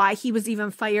about why he was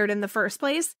even fired in the first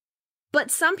place. But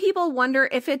some people wonder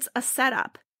if it's a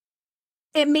setup.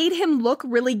 It made him look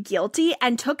really guilty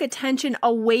and took attention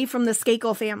away from the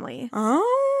Skakel family.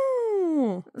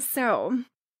 Oh. So,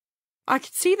 I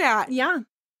could see that. yeah.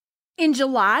 In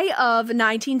July of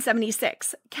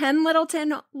 1976, Ken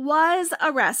Littleton was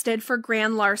arrested for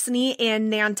grand larceny in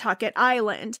Nantucket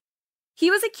Island.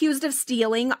 He was accused of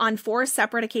stealing on 4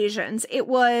 separate occasions. It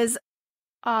was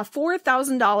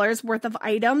 $4,000 worth of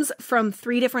items from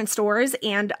 3 different stores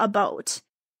and a boat.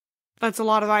 That's a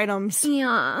lot of items.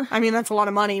 Yeah. I mean, that's a lot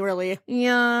of money, really.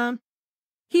 Yeah.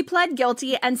 He pled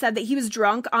guilty and said that he was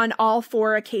drunk on all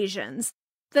 4 occasions.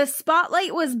 The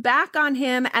spotlight was back on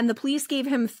him, and the police gave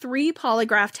him 3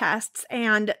 polygraph tests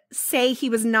and say he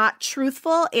was not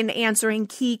truthful in answering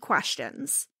key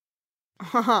questions.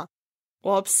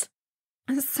 Whoops.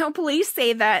 So police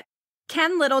say that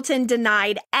Ken Littleton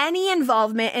denied any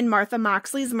involvement in Martha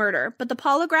Moxley's murder, but the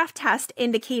polygraph test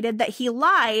indicated that he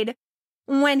lied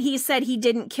when he said he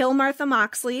didn't kill Martha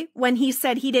Moxley, when he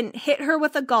said he didn't hit her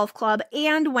with a golf club,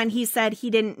 and when he said he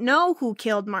didn't know who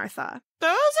killed Martha. Those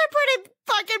are pretty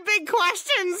fucking big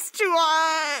questions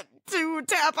to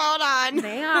tap out on.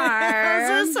 They are.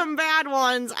 Those are some bad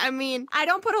ones. I mean, I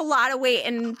don't put a lot of weight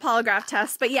in polygraph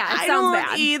tests, but yeah, it sounds bad. I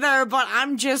don't either, but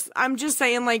I'm just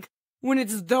saying, like, when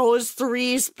it's those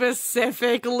 3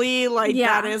 specifically, like,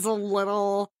 Yeah. that is a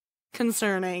little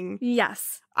concerning.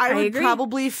 Yes. I would agree.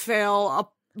 probably fail a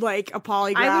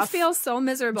polygraph. I would feel so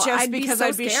miserable. Just because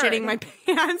I'd be shitting my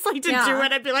pants, like, to do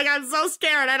it. I'd be like, I'm so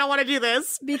scared. I don't want to do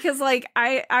this. Because, like,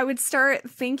 I would start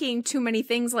thinking too many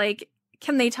things, like,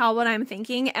 can they tell what I'm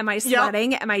thinking? Am I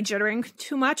sweating? Am I jittering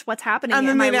too much? What's happening? And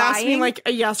then they'd ask me, like,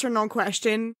 a yes or no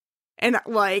question, and,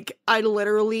 like, I'd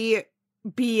literally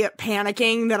be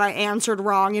panicking that I answered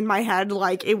wrong in my head.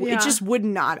 Like, it just would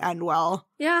not end well.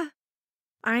 Yeah,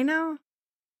 I know.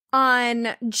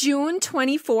 On June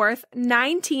 24th,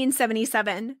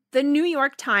 1977, the New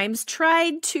York Times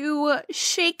tried to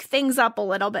shake things up a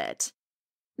little bit.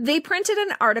 They printed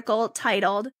an article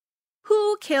titled,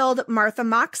 "Who Killed Martha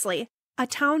Moxley? A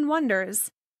Town Wonders."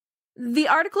 The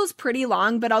article's pretty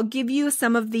long, but I'll give you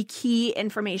some of the key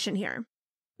information here.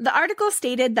 The article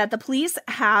stated that the police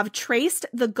have traced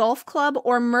the golf club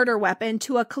or murder weapon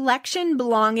to a collection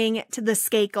belonging to the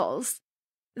Skakels.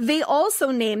 They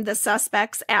also named the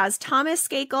suspects as Thomas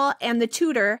Skakel and the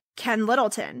tutor, Ken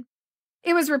Littleton.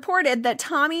 It was reported that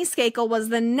Tommy Skakel was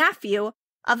the nephew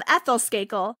of Ethel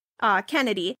Skakel,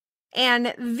 Kennedy,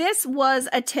 and this was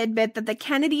a tidbit that the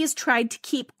Kennedys tried to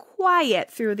keep quiet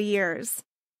through the years.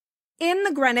 In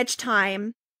the Greenwich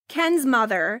Time, Ken's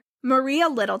mother, Maria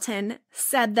Littleton,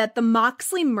 said that the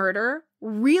Moxley murder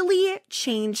really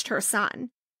changed her son.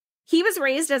 He was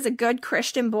raised as a good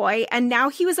Christian boy, and now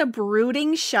he was a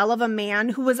brooding shell of a man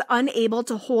who was unable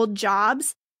to hold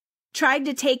jobs, tried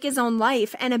to take his own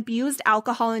life, and abused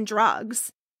alcohol and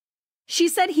drugs. She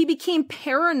said he became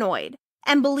paranoid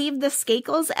and believed the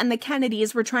Skakels and the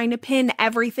Kennedys were trying to pin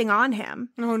everything on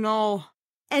him. Oh, no.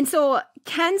 And so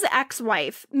Ken's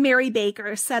ex-wife, Mary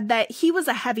Baker, said that he was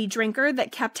a heavy drinker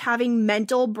that kept having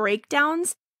mental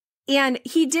breakdowns, and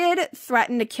he did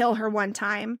threaten to kill her one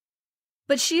time.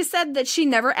 But she said that she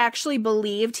never actually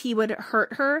believed he would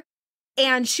hurt her,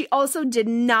 and she also did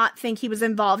not think he was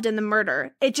involved in the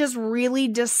murder. It just really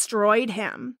destroyed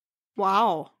him.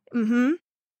 Wow. Mm-hmm.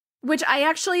 Which I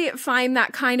actually find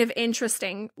that kind of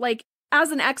interesting. Like,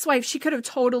 as an ex-wife, she could have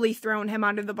totally thrown him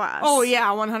under the bus. Oh, yeah,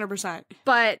 100%.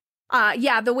 But,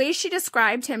 yeah, the way she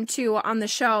described him, too, on the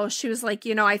show, she was like,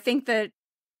 you know, I think that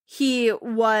he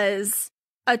was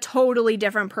a totally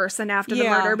different person after the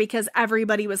murder because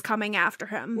everybody was coming after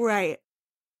him. Right.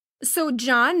 So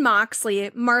John Moxley,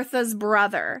 Martha's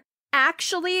brother,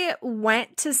 actually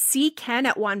went to see Ken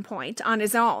at one point on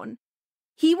his own.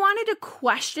 He wanted to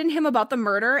question him about the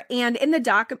murder, and in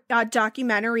the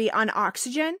documentary on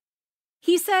Oxygen,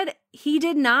 he said he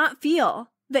did not feel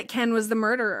that Ken was the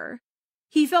murderer.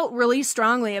 He felt really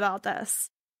strongly about this.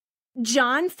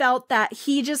 John felt that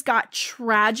he just got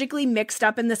tragically mixed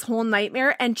up in this whole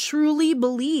nightmare and truly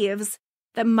believes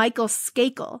that Michael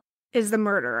Skakel is the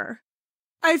murderer.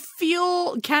 I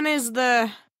feel Ken is the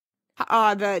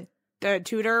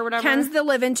tutor or whatever. Ken's the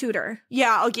live-in tutor.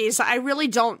 Yeah, okay, so I really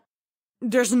don't,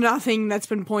 there's nothing that's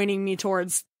been pointing me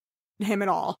towards him at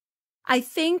all. I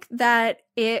think that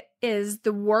it is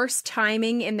the worst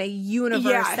timing in the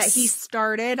universe that he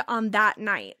started on that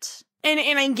night.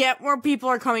 And I get where people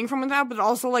are coming from with that, but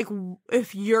also, like,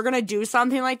 if you're gonna do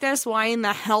something like this, why in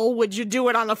the hell would you do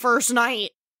it on the first night?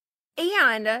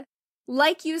 And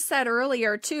like you said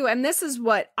earlier, too, and this is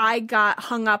what I got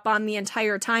hung up on the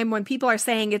entire time when people are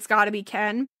saying it's gotta be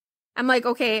Ken. I'm like,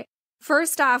 okay,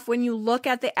 first off, when you look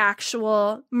at the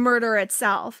actual murder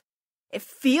itself, it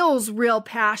feels real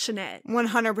passionate.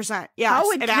 100%. Yes, how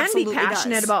would it Ken be absolutely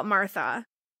passionate does. about Martha?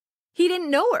 He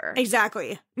didn't know her.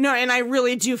 Exactly. No, and I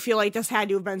really do feel like this had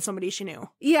to have been somebody she knew.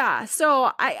 Yeah,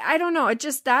 so I don't know. It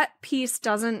just, that piece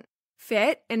doesn't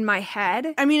fit in my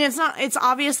head. I mean, it's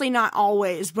obviously not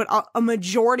always, but a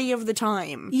majority of the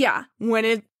time. Yeah.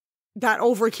 When that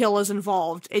overkill is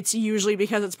involved, it's usually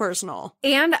because it's personal.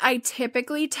 And I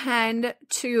typically tend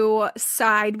to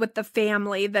side with the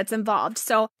family that's involved.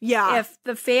 So yeah, if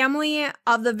the family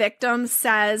of the victim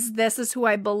says this is who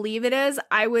I believe it is,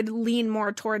 I would lean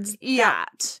more towards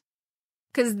that.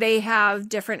 Because they have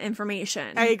different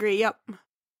information. I agree, yep.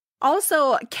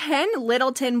 Also, Ken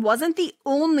Littleton wasn't the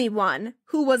only one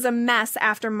who was a mess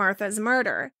after Martha's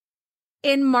murder.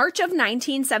 In March of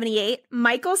 1978,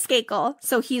 Michael Skakel,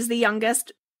 so he's the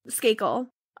youngest Skakel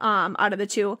out of the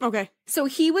two. Okay. So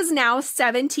he was now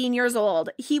 17 years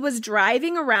old. He was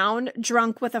driving around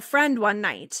drunk with a friend one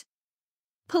night.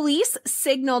 Police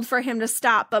signaled for him to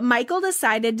stop, but Michael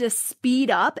decided to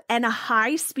speed up and a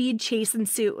high-speed chase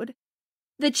ensued.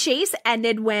 The chase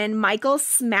ended when Michael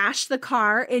smashed the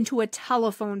car into a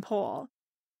telephone pole.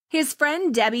 His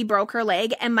friend Debbie broke her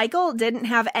leg, and Michael didn't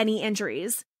have any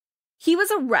injuries. He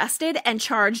was arrested and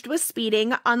charged with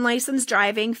speeding, unlicensed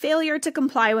driving, failure to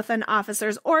comply with an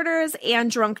officer's orders,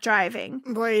 and drunk driving.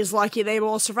 Boy, he's lucky they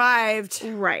both survived.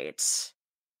 Right.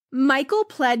 Michael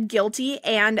pled guilty,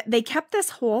 and they kept this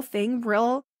whole thing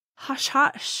real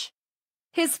hush-hush.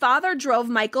 His father drove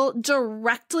Michael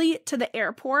directly to the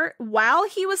airport while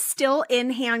he was still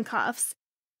in handcuffs,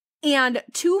 and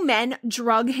two men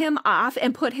drug him off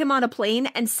and put him on a plane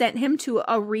and sent him to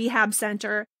a rehab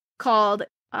center called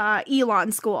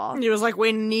Elon School. He was like,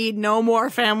 we need no more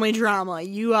family drama.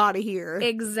 You out of here.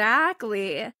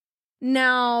 Exactly.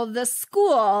 Now, the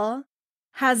school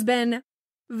has been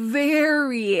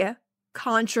very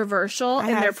controversial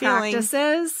in their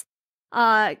practices.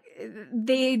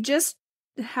 They just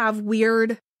have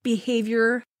weird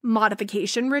behavior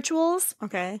modification rituals.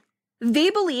 Okay. They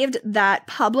believed that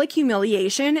public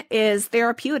humiliation is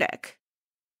therapeutic.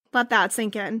 Let that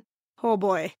sink in. Oh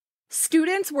boy.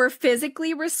 Students were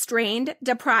physically restrained,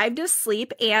 deprived of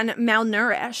sleep, and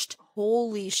malnourished.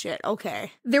 Holy shit,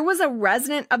 okay. There was a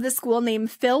resident of the school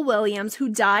named Phil Williams who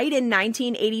died in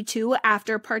 1982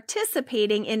 after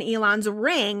participating in Elon's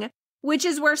ring, which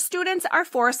is where students are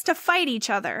forced to fight each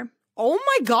other. Oh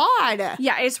my god!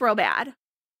 Yeah, it's real bad.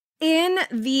 In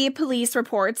the police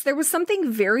reports, there was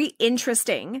something very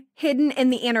interesting hidden in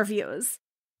the interviews.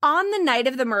 On the night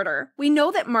of the murder, we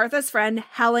know that Martha's friend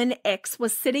Helen Ix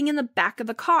was sitting in the back of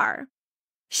the car.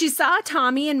 She saw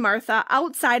Tommy and Martha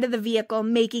outside of the vehicle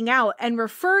making out and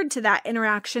referred to that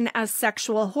interaction as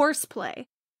sexual horseplay.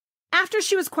 After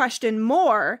she was questioned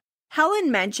more,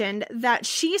 Helen mentioned that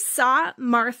she saw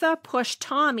Martha push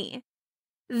Tommy.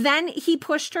 Then he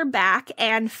pushed her back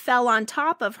and fell on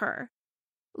top of her.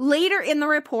 Later in the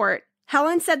report,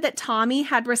 Helen said that Tommy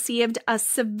had received a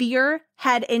severe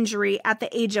head injury at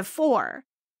the age of 4.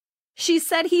 She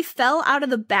said he fell out of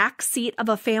the back seat of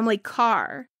a family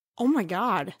car. Oh my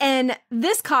god. And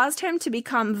this caused him to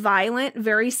become violent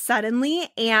very suddenly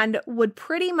and would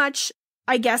pretty much,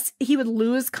 I guess, he would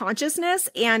lose consciousness,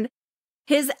 and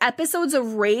his episodes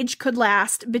of rage could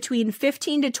last between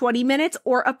 15 to 20 minutes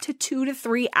or up to 2 to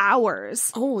 3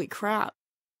 hours. Holy crap.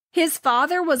 His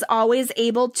father was always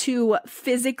able to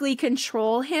physically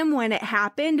control him when it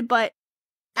happened, but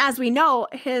as we know,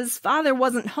 his father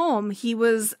wasn't home. He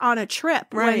was on a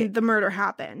trip when the murder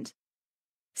happened.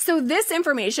 So this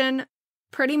information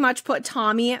pretty much put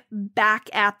Tommy back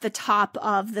at the top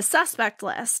of the suspect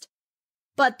list.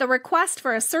 But the request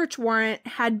for a search warrant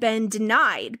had been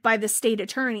denied by the state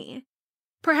attorney.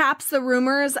 Perhaps the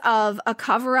rumors of a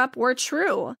cover-up were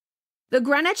true. The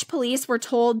Greenwich police were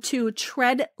told to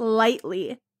tread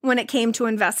lightly when it came to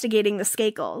investigating the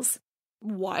Skakels.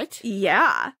 What?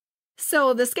 Yeah.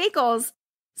 So the Skakels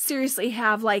seriously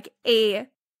have like a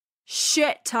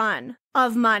shit ton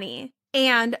of money,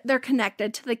 and they're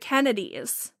connected to the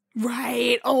Kennedys.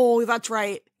 Right. Oh, that's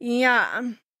right.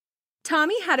 Yeah.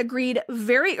 Tommy had agreed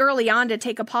very early on to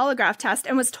take a polygraph test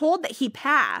and was told that he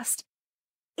passed.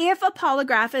 If a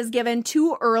polygraph is given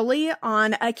too early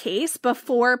on a case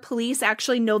before police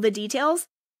actually know the details,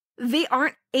 they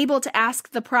aren't able to ask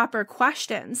the proper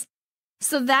questions.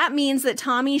 So that means that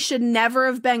Tommy should never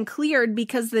have been cleared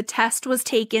because the test was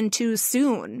taken too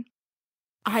soon.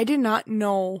 I did not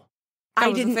know.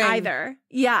 I didn't either.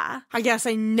 Yeah. I guess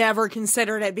I never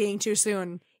considered it being too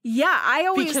soon. Yeah, I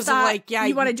always thought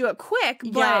you want to do it quick,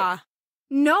 but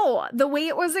no, the way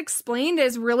it was explained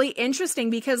is really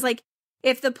interesting because, like,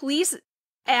 if the police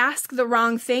ask the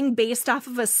wrong thing based off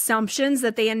of assumptions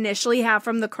that they initially have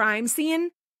from the crime scene,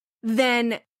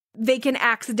 then they can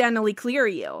accidentally clear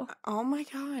you. Oh my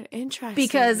God, interesting.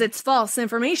 Because it's false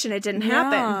information. It didn't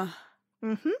happen.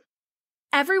 Mm-hmm.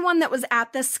 Everyone that was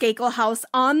at the Skakel house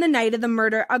on the night of the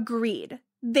murder agreed.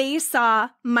 They saw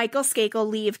Michael Skakel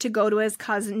leave to go to his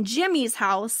cousin Jimmy's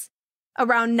house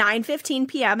around 9:15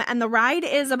 p.m., and the ride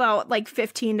is about like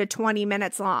 15 to 20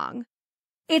 minutes long.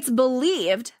 It's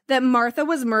believed that Martha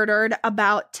was murdered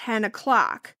about 10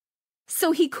 o'clock,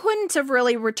 so he couldn't have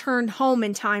really returned home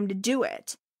in time to do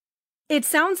it. It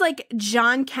sounds like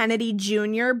John Kennedy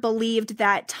Jr. believed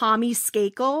that Tommy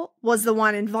Skakel was the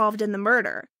one involved in the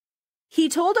murder. He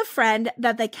told a friend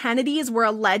that the Kennedys were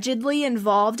allegedly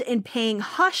involved in paying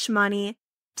hush money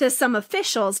to some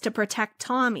officials to protect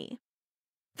Tommy.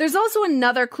 There's also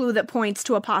another clue that points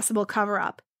to a possible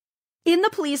cover-up. In the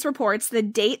police reports, the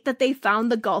date that they found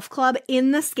the golf club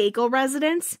in the Skakel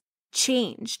residence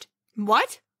changed.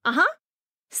 What? Uh-huh.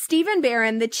 Stephen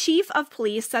Barron, the chief of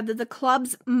police, said that the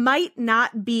clubs might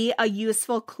not be a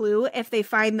useful clue if they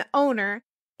find the owner.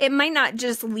 It might not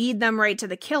just lead them right to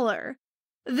the killer.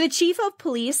 The chief of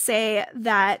police say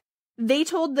that they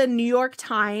told the New York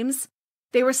Times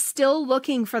they were still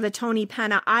looking for the Tony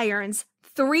Penna irons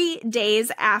 3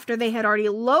 days after they had already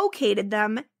located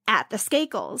them at the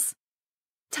Skakels.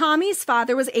 Tommy's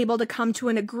father was able to come to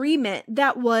an agreement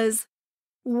that was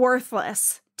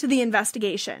worthless to the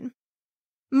investigation.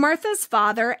 Martha's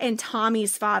father and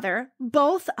Tommy's father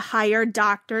both hired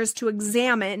doctors to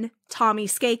examine Tommy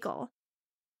Skakel.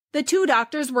 The two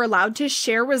doctors were allowed to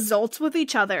share results with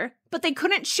each other, but they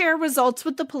couldn't share results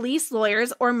with the police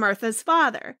lawyers or Martha's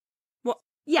father. Well,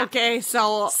 yeah. Okay,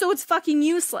 so it's fucking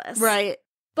useless. Right.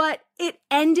 But it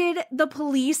ended the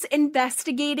police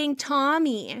investigating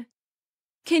Tommy.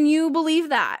 Can you believe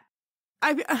that?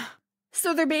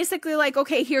 So they're basically like,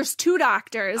 okay, here's two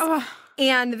doctors,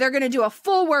 and they're going to do a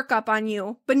full workup on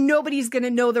you, but nobody's going to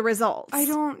know the results. I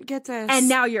don't get this. And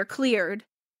now you're cleared.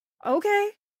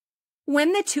 Okay.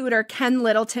 When the tutor, Ken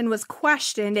Littleton, was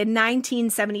questioned in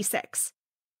 1976,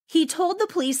 he told the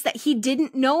police that he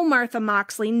didn't know Martha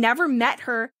Moxley, never met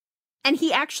her, and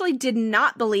he actually did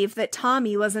not believe that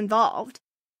Tommy was involved.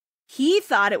 He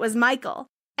thought it was Michael,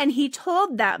 and he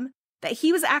told them that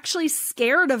he was actually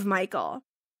scared of Michael.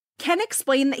 Ken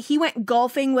explained that he went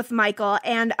golfing with Michael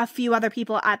and a few other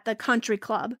people at the country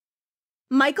club.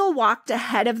 Michael walked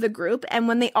ahead of the group, and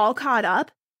when they all caught up,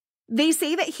 they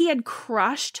say that he had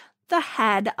crushed the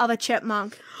head of a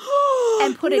chipmunk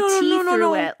and put a T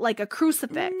through it like a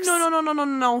crucifix.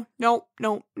 No.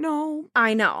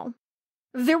 I know.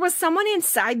 There was someone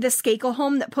inside the Skakel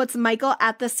home that puts Michael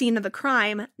at the scene of the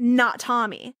crime, not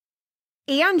Tommy.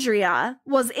 Andrea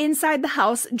was inside the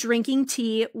house drinking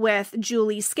tea with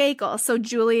Julie Skakel. So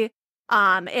Julie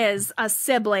is a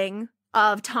sibling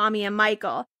of Tommy and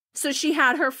Michael. So she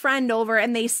had her friend over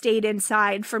and they stayed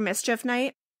inside for Mischief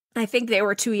Night. I think they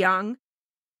were too young.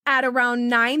 At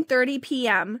around 9:30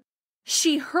 p.m.,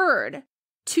 she heard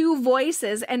two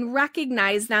voices and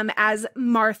recognized them as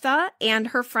Martha and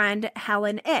her friend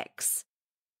Helen Ix.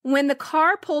 When the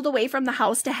car pulled away from the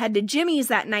house to head to Jimmy's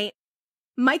that night,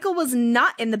 Michael was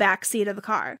not in the back seat of the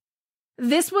car.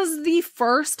 This was the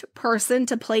first person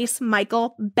to place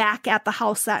Michael back at the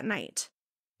house that night.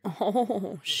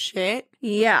 Oh, shit.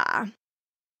 Yeah.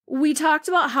 We talked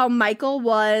about how Michael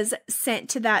was sent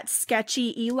to that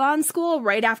sketchy Elon school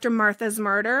right after Martha's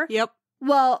murder. Yep.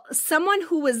 Well, someone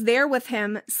who was there with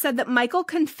him said that Michael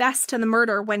confessed to the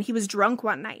murder when he was drunk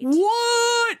one night.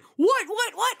 What?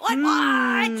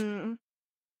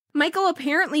 Michael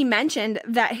apparently mentioned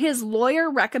that his lawyer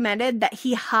recommended that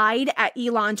he hide at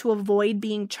Elon to avoid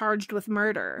being charged with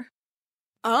murder.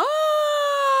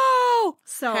 Oh!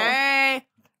 So. Hey,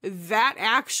 that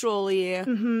actually...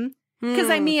 Mm-hmm.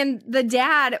 Because, I mean, the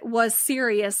dad was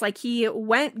serious. Like, he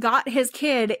got his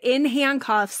kid in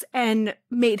handcuffs and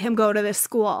made him go to this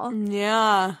school.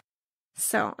 Yeah.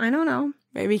 So, I don't know.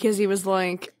 Maybe because he was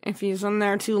like, if he's in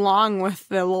there too long with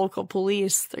the local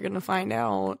police, they're going to find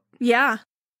out. Yeah,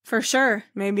 for sure.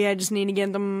 Maybe I just need to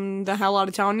get them the hell out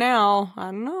of town now.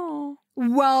 I don't know.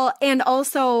 Well, and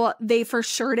also, they for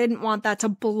sure didn't want that to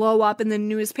blow up in the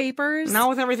newspapers. Not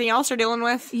with everything else they're dealing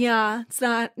with. Yeah, it's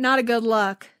not a good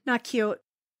look. Not cute.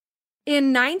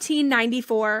 In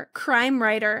 1994, crime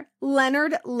writer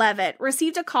Leonard Levitt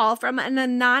received a call from an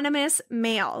anonymous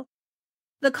male.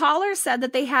 The caller said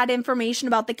that they had information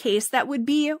about the case that would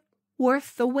be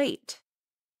worth the wait.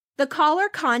 The caller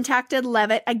contacted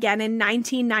Levitt again in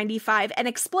 1995 and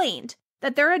explained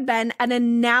that there had been an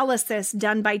analysis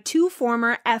done by two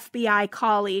former FBI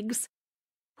colleagues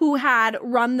who had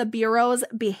run the Bureau's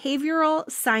Behavioral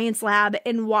Science Lab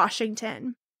in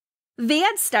Washington. They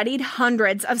had studied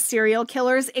hundreds of serial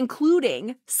killers,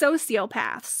 including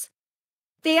sociopaths.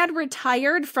 They had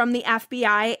retired from the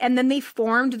FBI, and then they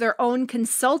formed their own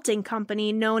consulting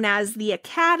company known as the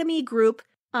Academy Group,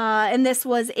 and this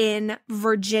was in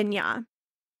Virginia.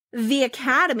 The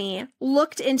Academy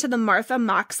looked into the Martha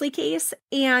Moxley case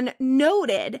and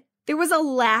noted there was a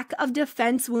lack of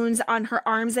defense wounds on her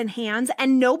arms and hands,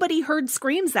 and nobody heard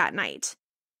screams that night.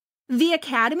 The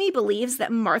Academy believes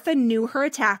that Martha knew her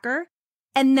attacker,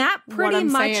 and that pretty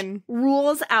much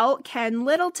rules out Ken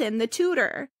Littleton, the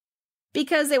tutor,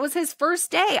 because it was his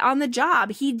first day on the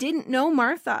job. He didn't know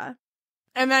Martha.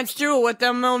 And that's true. With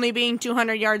them only being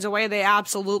 200 yards away, they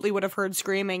absolutely would have heard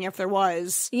screaming if there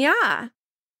was. Yeah.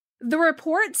 The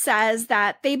report says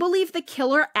that they believe the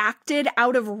killer acted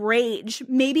out of rage,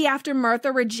 maybe after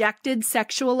Martha rejected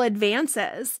sexual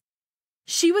advances.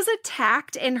 She was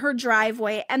attacked in her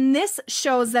driveway, and this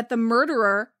shows that the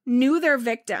murderer knew their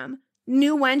victim,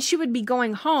 knew when she would be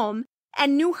going home,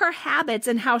 and knew her habits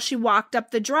and how she walked up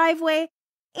the driveway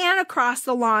and across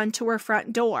the lawn to her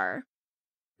front door.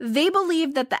 They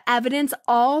believed that the evidence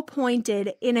all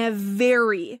pointed in a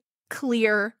very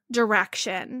clear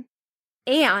direction.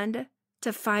 And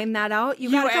to find that out,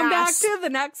 you gotta come back to the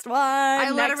next one.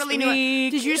 I literally knew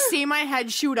it. Did you see my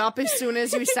head shoot up as soon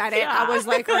as you said it? Yeah. I was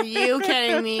like, are you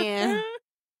kidding me?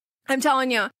 I'm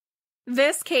telling you,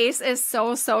 this case is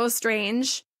so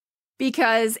strange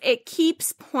because it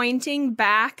keeps pointing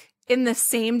back in the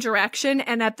same direction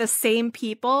and at the same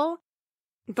people.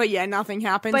 But yeah, nothing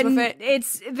happens with it.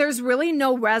 There's really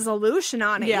no resolution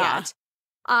on it yet.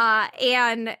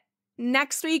 And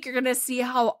next week, you're going to see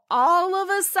how all of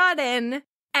a sudden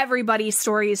everybody's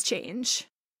stories change.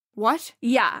 What?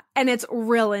 Yeah, and it's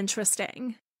real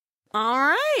interesting.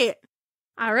 All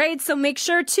right, so make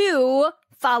sure to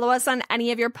follow us on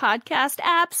any of your podcast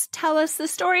apps. Tell us the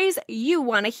stories you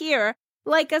want to hear.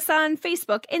 Like us on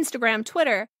Facebook, Instagram,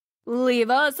 Twitter.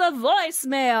 Leave us a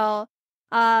voicemail.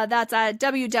 That's at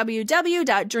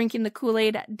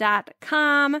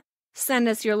www.drinkingthekoolaid.com. Send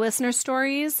us your listener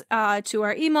stories to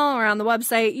our email or on the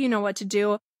website. You know what to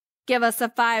do. Give us a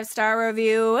 5-star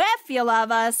review if you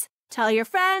love us. Tell your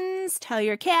friends. Tell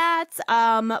your cats.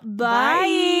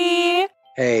 Bye.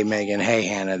 Hey, Megan. Hey,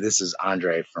 Hannah. This is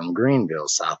Andre from Greenville,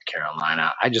 South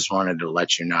Carolina. I just wanted to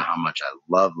let you know how much I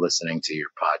love listening to your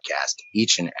podcast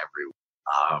each and every week.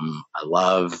 I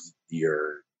love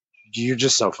you're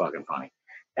just so fucking funny.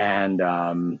 And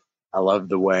I love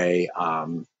the way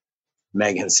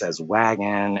Megan says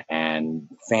wagon and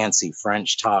fancy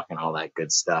French talk and all that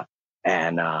good stuff.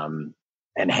 And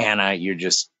Hannah, you're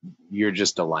just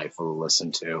delightful to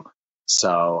listen to.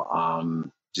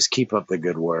 So just keep up the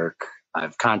good work.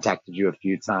 I've contacted you a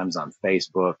few times on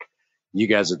Facebook. You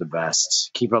guys are the best.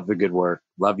 Keep up the good work.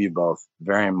 Love you both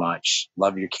very much.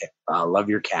 Love your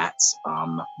cats.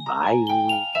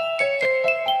 Bye.